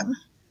side with him.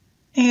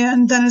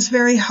 And then it's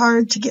very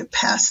hard to get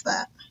past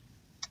that.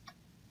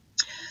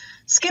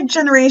 Skip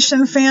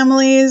generation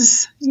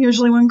families,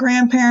 usually when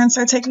grandparents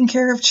are taking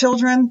care of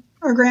children,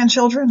 or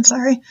grandchildren,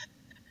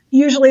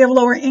 usually have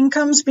lower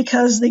incomes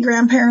because the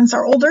grandparents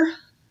are older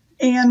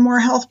and more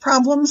health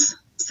problems.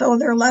 So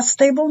they're less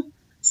stable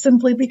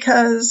simply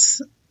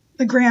because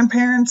the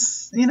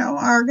grandparents,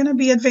 are going to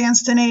be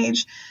advanced in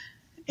age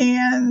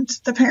and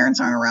the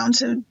parents aren't around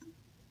to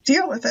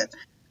deal with it.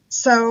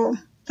 So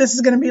this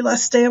is going to be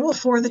less stable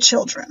for the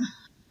children.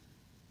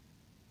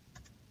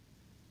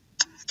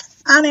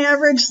 On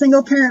average,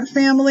 single-parent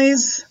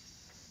families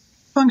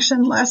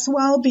function less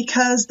well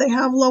because they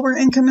have lower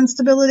income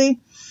instability.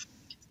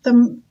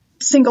 The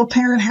single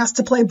parent has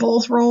to play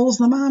both roles,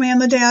 the mom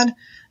and the dad,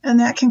 and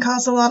that can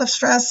cause a lot of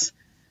stress.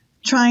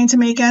 Trying to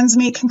make ends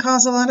meet can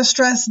cause a lot of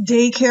stress.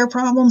 Daycare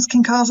problems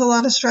can cause a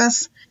lot of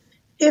stress.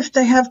 If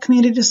they have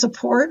community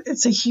support,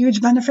 it's a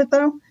huge benefit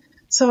though.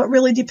 So it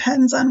really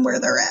depends on where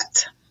they're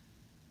at.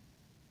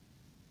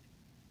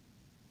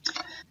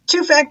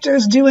 2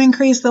 factors do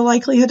increase the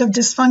likelihood of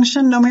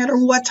dysfunction no matter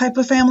what type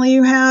of family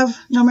you have,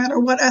 no matter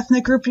what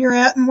ethnic group you're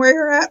at and where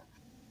you're at.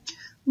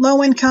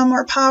 Low income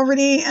or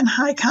poverty and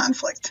high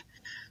conflict.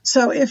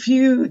 So if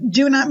you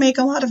do not make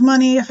a lot of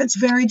money, if it's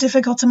very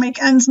difficult to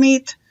make ends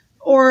meet,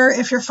 or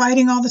if you're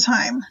fighting all the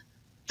time,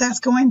 that's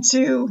going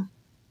to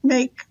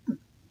make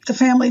the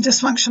family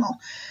dysfunctional.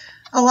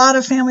 A lot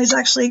of families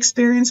actually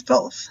experience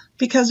both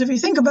because if you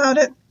think about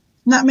it,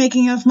 not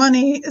making enough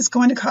money is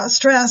going to cause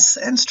stress,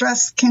 and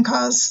stress can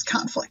cause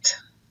conflict.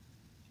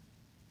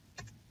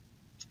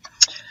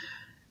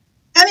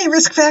 Any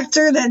risk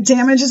factor that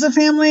damages a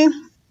family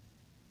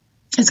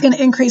is going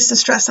to increase the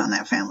stress on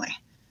that family.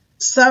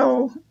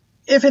 So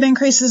if it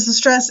increases the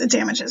stress, it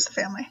damages the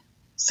family.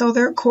 So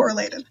they're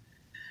correlated.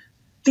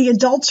 The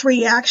adult's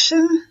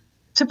reaction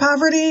to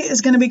poverty is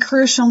going to be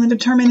crucial in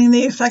determining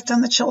the effect on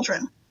the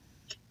children.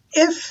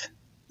 If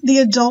the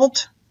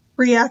adult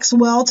reacts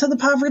well to the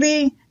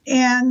poverty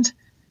and,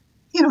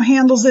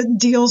 handles it,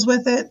 deals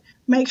with it,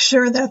 makes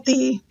sure that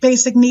the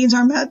basic needs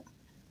are met,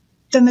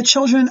 then the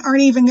children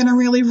aren't even going to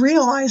really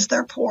realize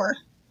they're poor.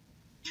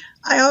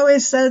 I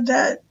always said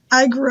that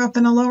I grew up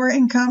in a lower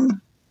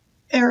income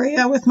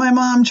area with my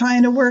mom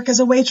trying to work as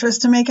a waitress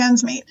to make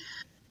ends meet.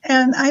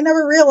 And I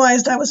never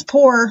realized I was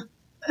poor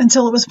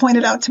until it was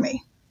pointed out to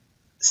me.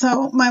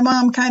 So my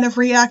mom kind of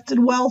reacted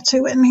well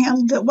to it and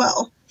handled it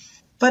well.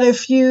 But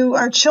if you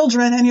are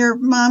children and your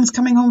mom's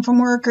coming home from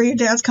work or your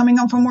dad's coming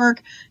home from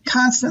work,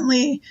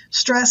 constantly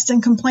stressed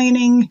and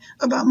complaining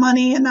about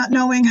money and not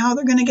knowing how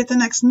they're going to get the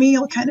next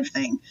meal kind of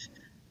thing,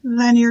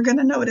 then you're going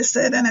to notice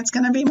it and it's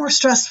going to be more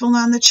stressful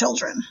on the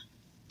children.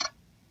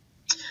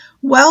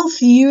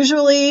 Wealth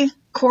usually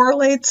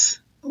correlates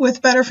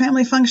with better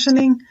family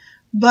functioning,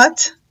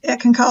 but it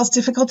can cause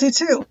difficulty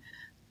too.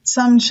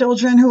 Some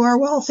children who are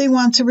wealthy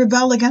want to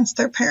rebel against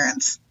their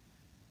parents.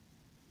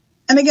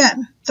 And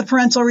again, the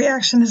parental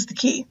reaction is the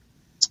key.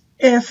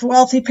 If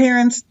wealthy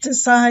parents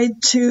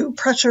decide to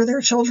pressure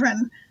their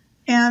children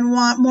and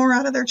want more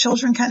out of their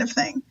children kind of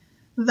thing,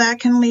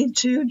 that can lead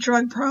to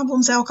drug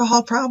problems,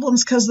 alcohol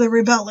problems, because they're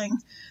rebelling.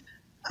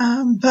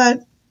 But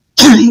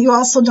you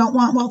also don't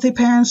want wealthy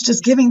parents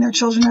just giving their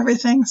children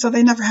everything so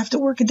they never have to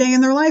work a day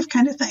in their life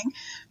kind of thing,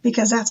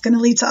 because that's going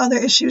to lead to other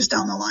issues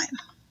down the line.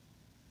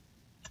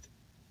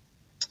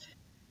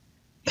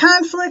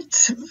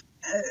 Conflict,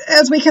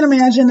 as we can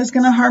imagine, is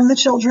going to harm the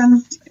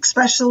children,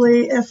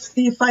 especially if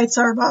the fights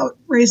are about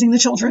raising the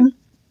children.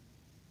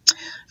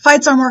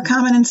 Fights are more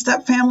common in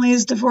step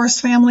families,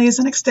 divorced families,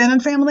 and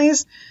extended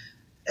families.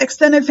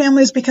 Extended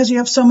families because you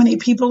have so many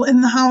people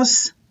in the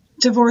house.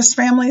 Divorced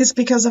families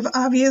because of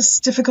obvious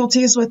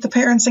difficulties with the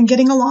parents and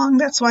getting along.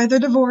 That's why they're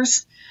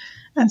divorced.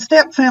 And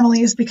step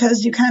families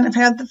because you kind of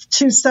had the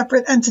two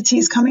separate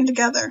entities coming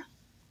together.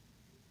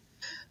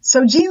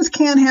 So genes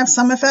can have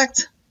some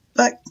effect,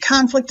 but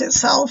conflict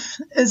itself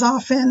is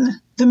often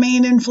the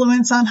main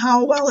influence on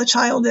how well a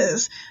child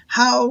is,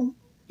 how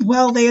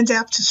well they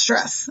adapt to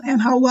stress,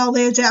 and how well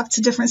they adapt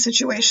to different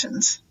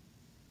situations.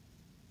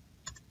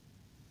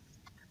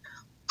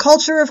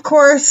 Culture, of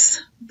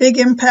course, big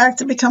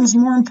impact. It becomes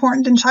more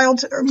important in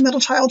middle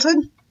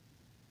childhood.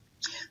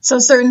 So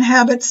certain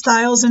habits,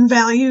 styles, and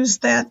values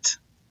that,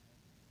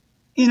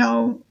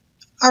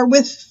 are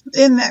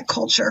within that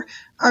culture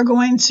are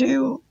going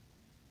to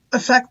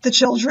affect the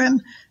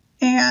children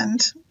and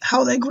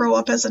how they grow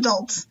up as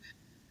adults.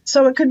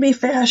 So it could be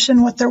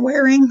fashion, what they're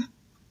wearing,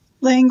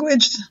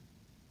 language.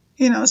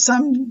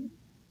 Some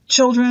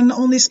children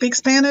only speak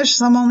Spanish,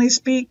 some only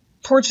speak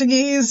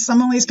Portuguese,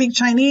 some only speak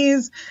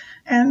Chinese,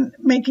 and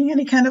making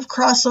any kind of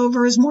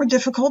crossover is more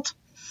difficult.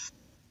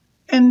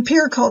 And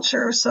peer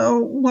culture, so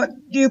what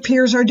your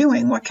peers are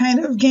doing, what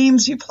kind of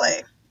games you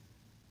play.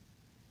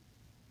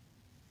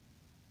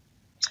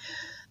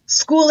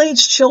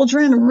 School-age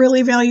children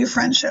really value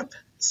friendship.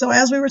 So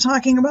as we were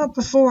talking about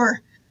before,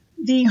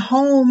 the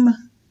home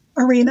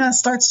arena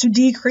starts to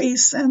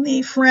decrease and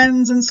the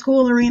friends and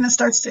school arena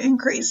starts to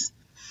increase.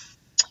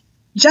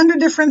 Gender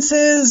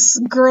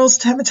differences,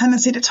 girls have a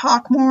tendency to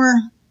talk more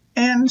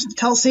and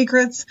tell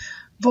secrets.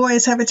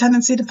 Boys have a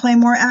tendency to play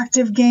more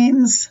active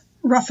games,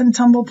 rough and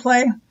tumble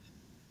play.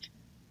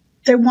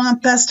 They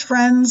want best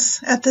friends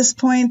at this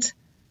point.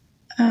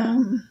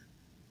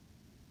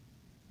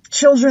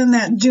 Children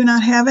that do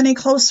not have any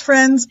close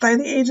friends by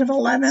the age of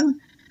 11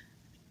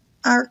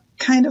 are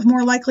kind of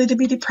more likely to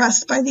be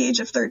depressed by the age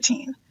of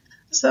 13.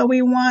 So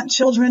we want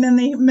children in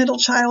the middle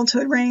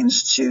childhood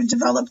range to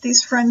develop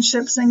these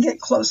friendships and get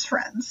close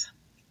friends.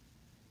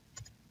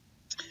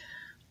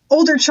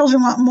 Older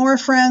children want more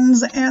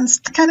friends and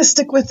kind of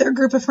stick with their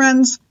group of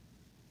friends.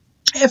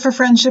 If a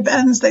friendship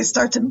ends, they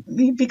start to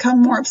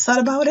become more upset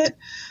about it.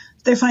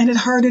 They find it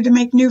harder to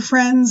make new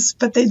friends,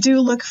 but they do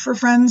look for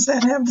friends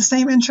that have the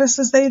same interests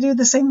as they do,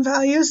 the same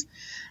values.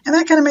 And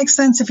that kind of makes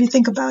sense if you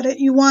think about it.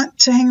 You want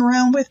to hang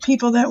around with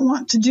people that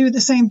want to do the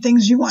same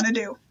things you want to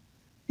do.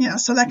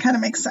 So that kind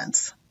of makes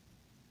sense.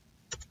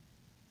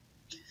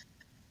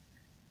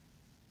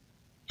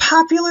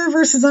 Popular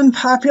versus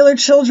unpopular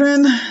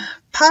children.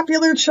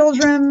 Popular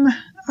children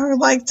are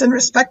liked and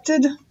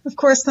respected, of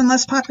course, than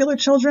less popular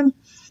children.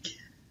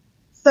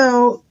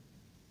 So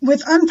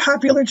with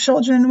unpopular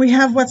children, we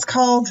have what's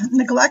called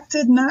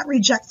neglected, not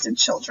rejected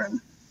children.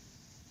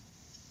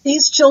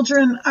 These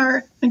children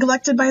are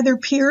neglected by their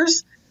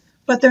peers,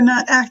 but they're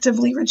not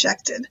actively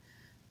rejected.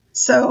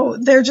 So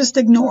they're just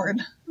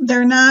ignored.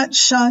 They're not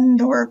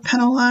shunned or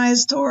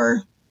penalized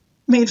or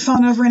made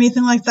fun of or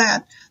anything like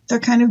that. They're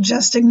kind of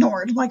just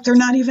ignored, like they're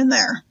not even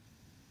there.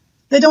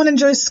 They don't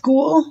enjoy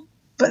school,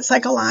 but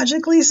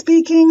psychologically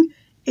speaking,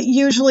 it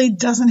usually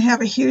doesn't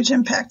have a huge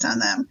impact on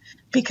them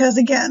because,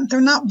 again, they're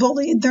not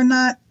bullied, they're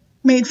not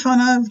made fun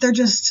of, they're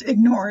just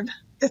ignored.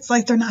 It's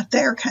like they're not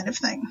there kind of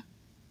thing.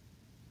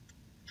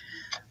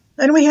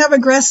 Then we have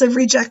aggressive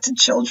rejected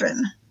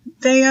children.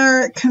 They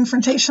are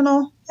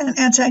confrontational and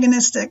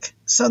antagonistic,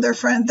 so their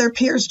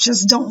peers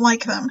just don't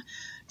like them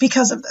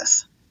because of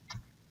this.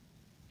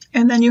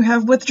 And then you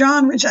have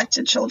withdrawn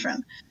rejected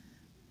children.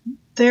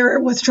 They're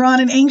withdrawn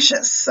and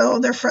anxious, so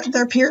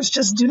their peers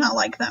just do not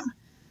like them.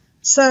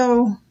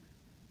 So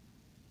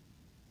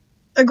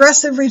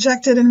aggressive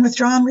rejected and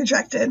withdrawn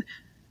rejected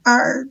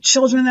are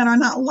children that are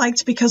not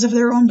liked because of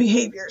their own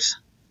behaviors.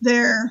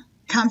 They're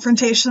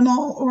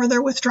confrontational or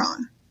they're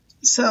withdrawn.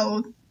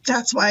 So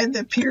that's why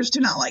the peers do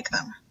not like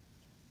them.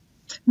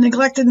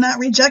 Neglected, not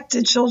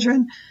rejected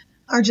children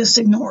are just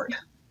ignored.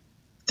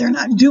 They're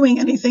not doing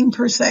anything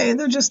per se,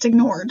 they're just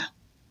ignored.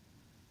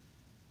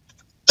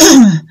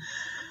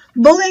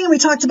 Bullying, we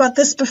talked about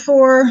this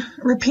before,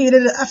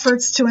 repeated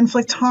efforts to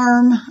inflict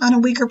harm on a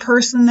weaker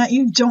person that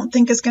you don't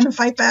think is going to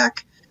fight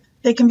back.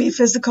 They can be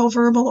physical,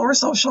 verbal, or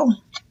social.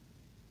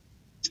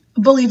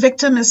 A bully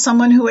victim is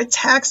someone who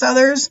attacks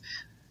others,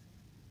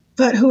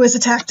 but who is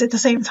attacked at the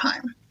same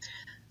time.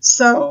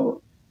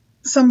 So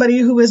somebody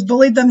who has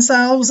bullied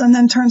themselves and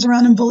then turns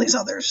around and bullies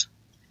others.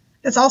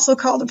 It's also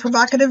called a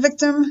provocative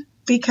victim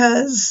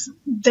because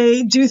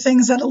they do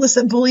things that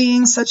elicit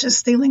bullying, such as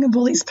stealing a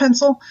bully's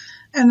pencil,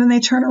 and then they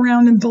turn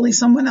around and bully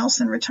someone else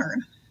in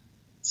return.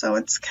 So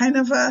it's kind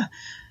of a,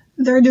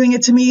 they're doing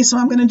it to me, so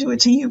I'm going to do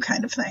it to you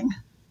kind of thing.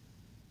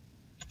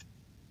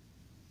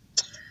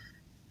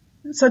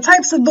 So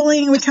types of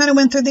bullying, we kind of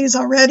went through these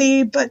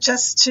already, but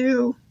just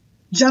to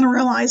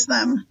generalize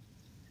them.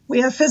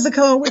 We have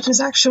physical, which is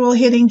actual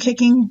hitting,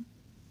 kicking,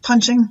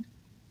 punching.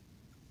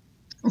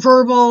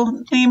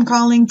 Verbal,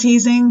 name-calling,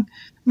 teasing,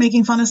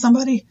 making fun of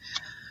somebody.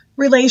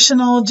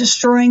 Relational,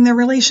 destroying their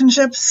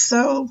relationships,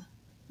 so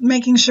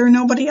making sure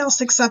nobody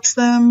else accepts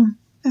them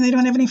and they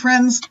don't have any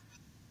friends.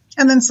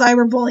 And then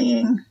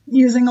cyberbullying,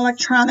 using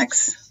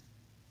electronics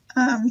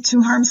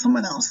to harm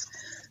someone else.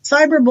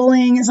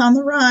 Cyberbullying is on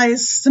the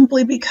rise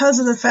simply because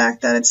of the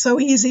fact that it's so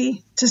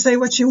easy to say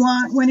what you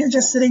want when you're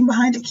just sitting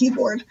behind a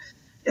keyboard.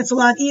 It's a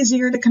lot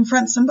easier to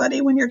confront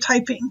somebody when you're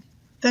typing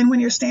than when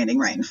you're standing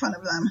right in front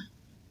of them.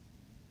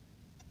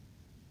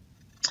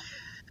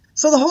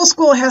 So the whole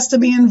school has to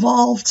be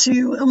involved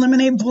to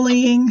eliminate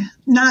bullying,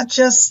 not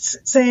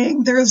just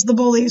saying there's the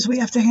bullies, we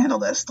have to handle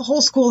this. The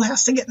whole school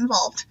has to get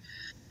involved.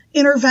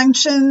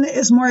 Intervention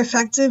is more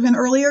effective in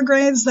earlier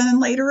grades than in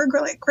later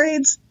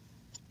grades.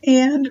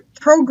 And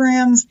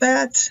programs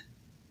that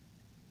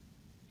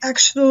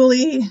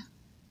actually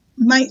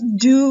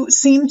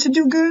seem to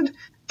do good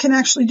can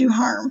actually do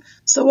harm.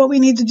 So what we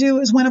need to do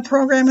is when a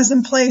program is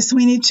in place,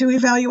 we need to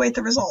evaluate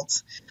the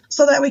results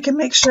so that we can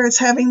make sure it's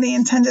having the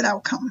intended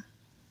outcome.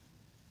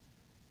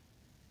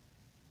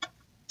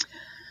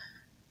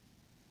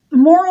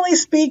 Morally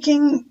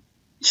speaking,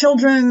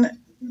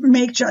 children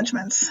make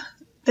judgments.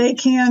 They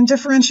can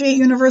differentiate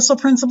universal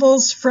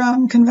principles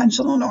from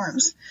conventional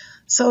norms.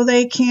 So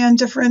they can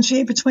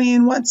differentiate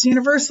between what's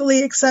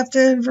universally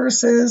accepted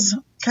versus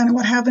kind of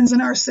what happens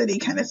in our city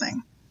kind of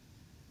thing.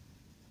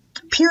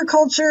 Peer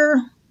culture,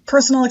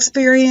 personal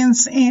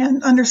experience,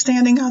 and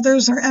understanding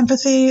others or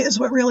empathy is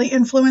what really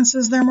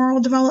influences their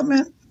moral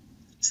development.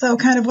 So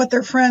kind of what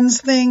their friends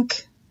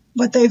think,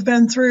 what they've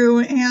been through,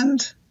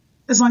 and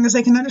as long as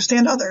they can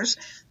understand others,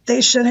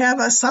 they should have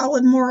a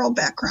solid moral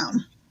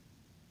background.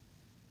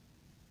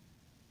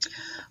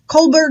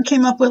 Kohlberg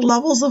came up with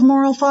levels of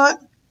moral thought,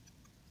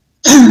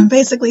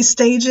 basically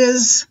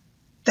stages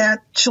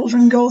that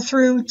children go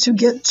through to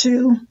get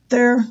to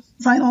their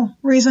final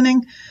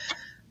reasoning.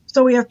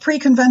 So we have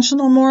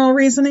pre-conventional moral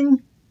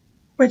reasoning,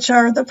 which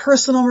are the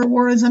personal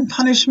rewards and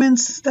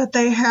punishments that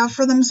they have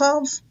for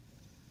themselves.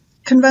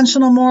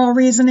 Conventional moral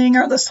reasoning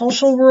are the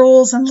social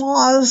rules and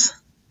laws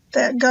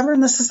that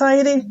govern the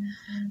society.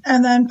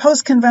 And then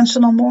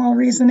post-conventional moral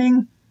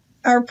reasoning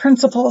are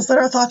principles that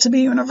are thought to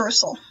be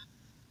universal.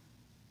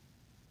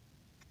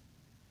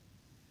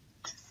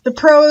 The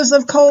pros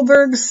of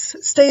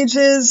Kohlberg's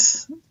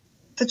stages,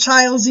 the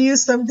child's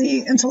use of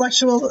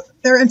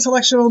their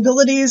intellectual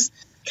abilities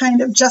kind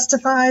of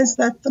justifies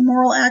that the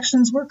moral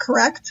actions were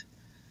correct.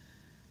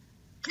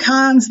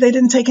 Cons, they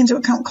didn't take into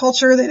account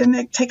culture, they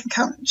didn't take into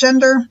account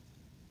gender.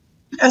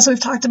 As we've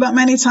talked about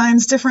many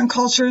times, different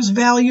cultures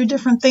value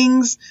different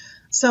things,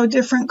 so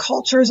different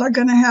cultures are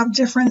going to have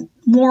different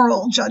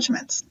moral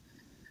judgments.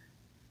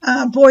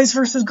 Boys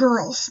versus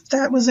girls,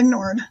 that was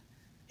ignored.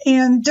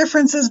 And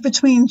differences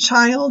between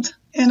child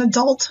and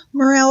adult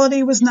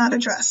morality was not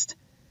addressed.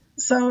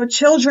 So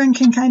children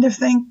can kind of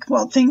think,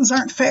 well, things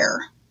aren't fair.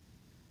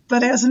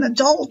 But as an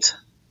adult,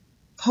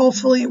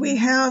 hopefully we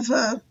have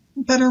a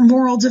better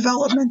moral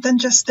development than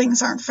just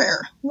things aren't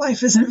fair.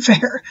 Life isn't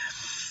fair.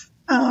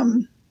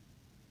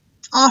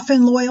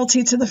 Often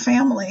loyalty to the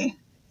family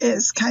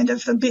is kind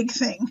of a big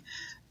thing.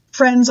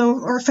 Friends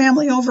or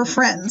family over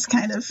friends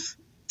kind of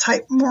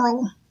type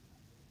moral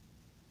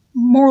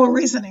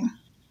reasoning.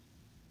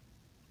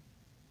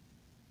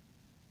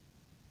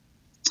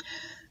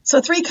 So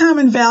 3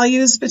 common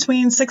values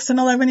between 6 and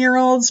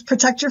 11-year-olds.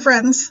 Protect your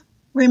friends.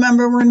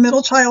 Remember, we're in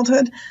middle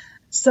childhood,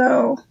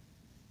 so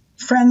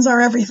friends are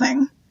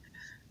everything.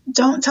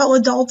 Don't tell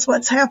adults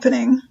what's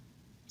happening.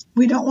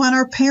 We don't want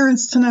our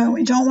parents to know.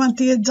 We don't want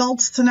the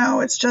adults to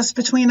know. It's just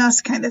between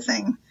us kind of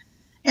thing.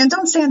 And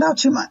don't stand out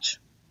too much.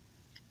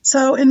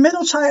 So in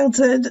middle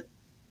childhood,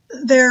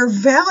 their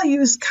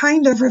values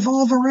kind of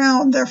revolve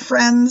around their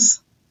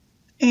friends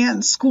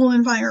and school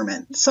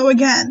environment. So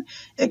again,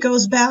 it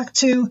goes back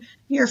to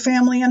your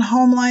family and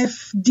home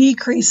life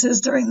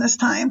decreases during this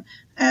time,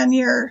 and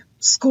your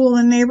school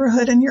and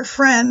neighborhood and your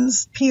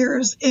friends,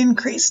 peers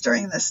increase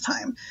during this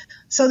time.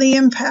 So the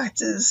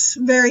impact is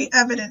very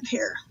evident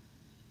here.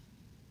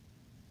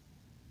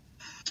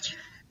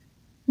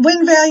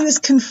 When values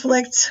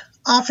conflict,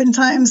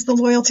 oftentimes the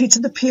loyalty to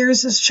the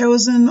peers is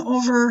chosen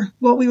over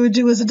what we would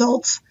do as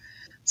adults.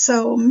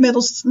 So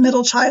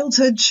middle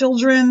childhood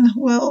children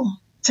will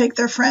take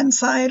their friend's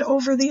side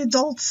over the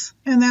adults,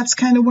 and that's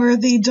kind of where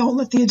the don't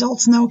let the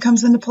adults know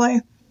comes into play.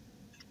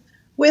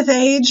 With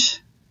age,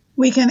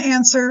 we can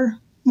answer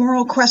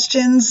moral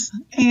questions,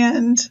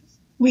 and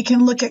we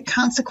can look at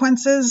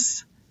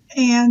consequences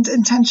and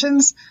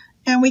intentions,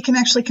 and we can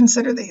actually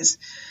consider these.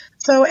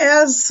 So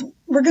as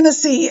we're going to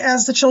see,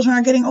 as the children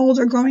are getting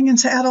older, growing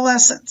into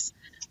adolescence,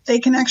 they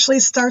can actually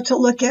start to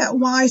look at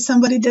why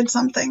somebody did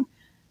something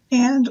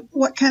and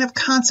what kind of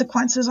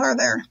consequences are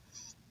there.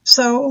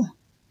 So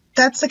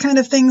that's the kind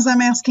of things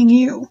I'm asking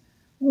you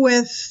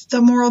with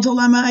the moral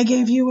dilemma I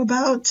gave you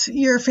about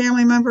your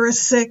family member is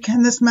sick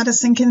and this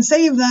medicine can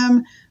save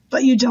them,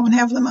 but you don't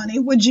have the money.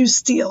 Would you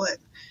steal it?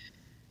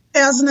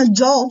 As an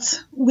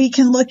adult, we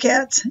can look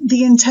at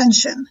the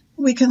intention.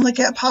 We can look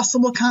at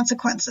possible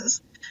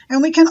consequences.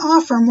 And we can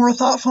offer more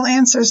thoughtful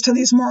answers to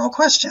these moral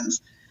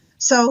questions.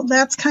 So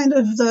that's kind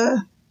of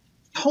the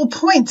whole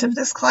point of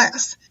this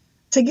class,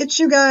 to get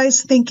you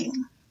guys thinking.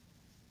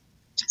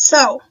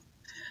 So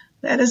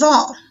that is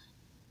all.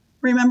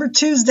 Remember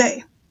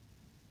Tuesday.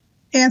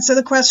 Answer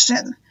the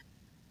question.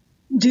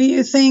 Do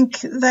you think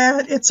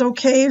that it's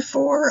okay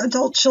for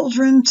adult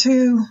children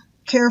to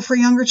care for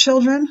younger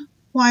children?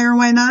 Why or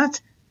why not?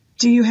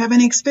 Do you have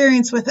any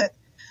experience with it?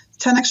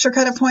 10 extra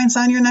credit points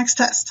on your next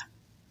test.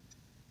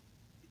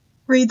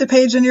 Read the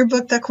page in your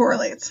book that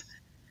correlates.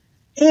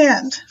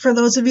 And for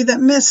those of you that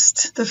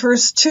missed the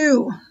first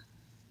 2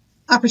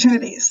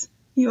 opportunities,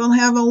 you will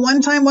have a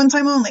one time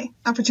only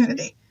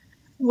opportunity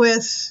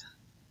with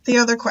the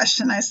other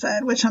question I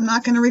said, which I'm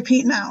not going to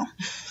repeat now.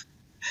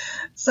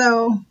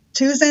 So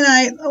Tuesday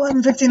night,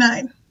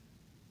 11:59.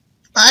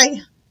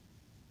 Bye.